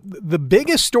the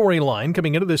biggest storyline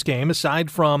coming into this game, aside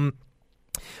from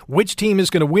which team is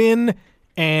going to win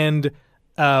and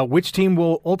which team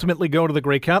will ultimately go to the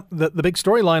Grey Cup, the big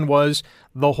storyline was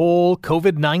the whole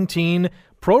COVID-19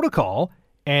 protocol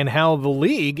and how the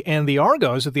league and the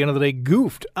Argos at the end of the day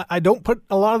goofed. I don't put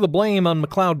a lot of the blame on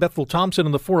McLeod, Bethel Thompson,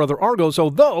 and the 4 other Argos,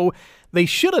 although they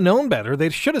should have known better. They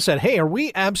should have said, hey, are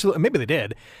we absolutely, maybe they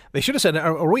did. They should have said,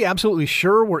 are we absolutely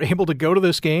sure we're able to go to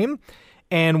this game?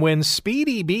 And when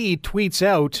Speedy B tweets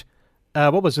out,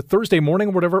 what was it, Thursday morning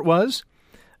or whatever it was,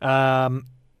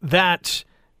 that,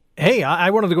 hey,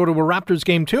 I wanted to go to a Raptors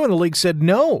game too, and the league said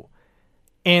no.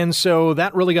 And so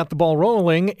that really got the ball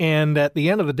rolling, and at the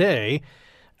end of the day,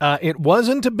 it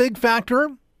wasn't a big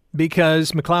factor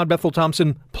because McLeod Bethel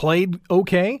Thompson played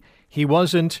okay. He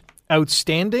wasn't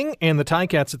outstanding, and the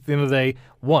Ticats at the end of the day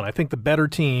won. I think the better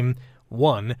team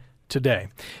won today.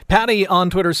 Patty on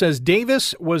Twitter says,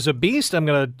 Davis was a beast. I'm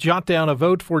going to jot down a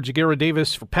vote for Jagera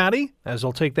Davis for Patty, as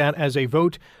I'll take that as a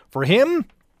vote for him.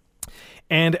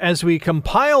 And as we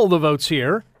compile the votes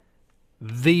here,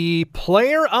 the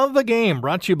player of the game,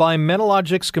 brought to you by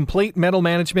Metalogic's Complete Metal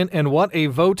Management, and what a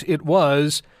vote it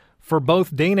was for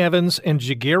both Dane Evans and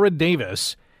Jagera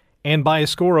Davis, and by a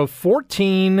score of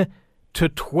 14-12.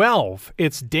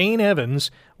 It's Dane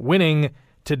Evans winning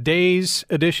today's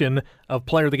edition of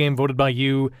Player of the Game, voted by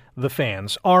you, the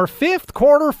fans. Our fifth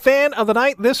quarter fan of the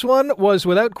night, this one was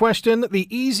without question the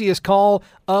easiest call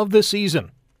of the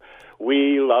season.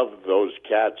 We love those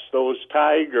cats, those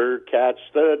tiger cats,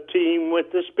 the team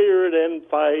with the spirit and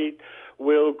fight.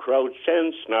 We'll crouch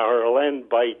and snarl and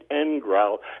bite and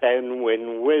growl and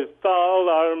win with all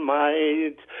our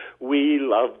might. We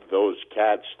love those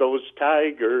cats, those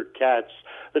tiger cats,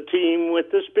 the team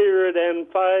with the spirit and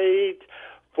fight.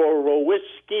 For a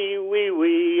whiskey,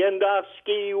 wee-wee, and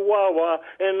off-ski, wah-wah,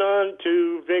 and on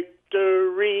to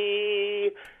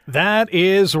victory. That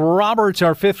is Roberts,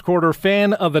 our fifth quarter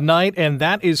fan of the night, and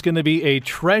that is going to be a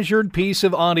treasured piece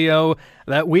of audio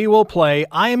that we will play.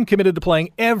 I am committed to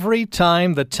playing every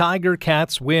time the Tiger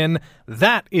Cats win.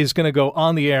 That is going to go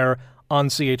on the air on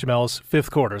CHML's fifth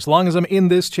quarter. As long as I'm in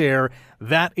this chair,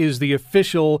 that is the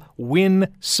official win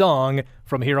song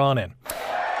from here on in.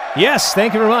 Yes,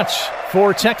 thank you very much.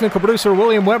 For technical producer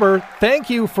William Weber, thank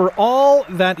you for all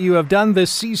that you have done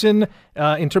this season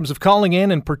in terms of calling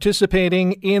in and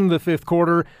participating in the fifth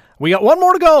quarter. We got one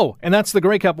more to go, and that's the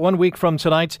Grey Cup 1 week from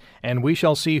tonight, and we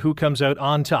shall see who comes out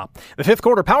on top. The fifth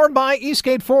quarter powered by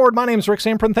Eastgate Ford. My name's Rick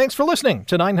Samprin. Thanks for listening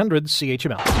to 900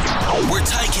 CHML. Where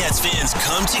Ticats fans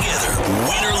come together,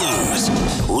 win or lose.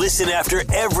 Listen after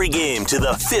every game to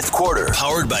the fifth quarter,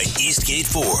 powered by Eastgate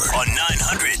Ford on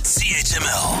 900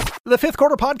 CHML. The fifth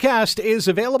quarter podcast is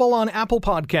available on Apple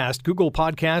Podcast, Google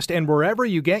Podcast, and wherever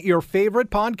you get your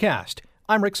favorite podcast.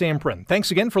 I'm Rick Samprin. Thanks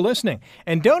again for listening.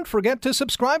 And don't forget to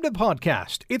subscribe to the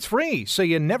podcast. It's free, so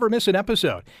you never miss an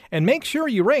episode. And make sure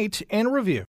you rate and review.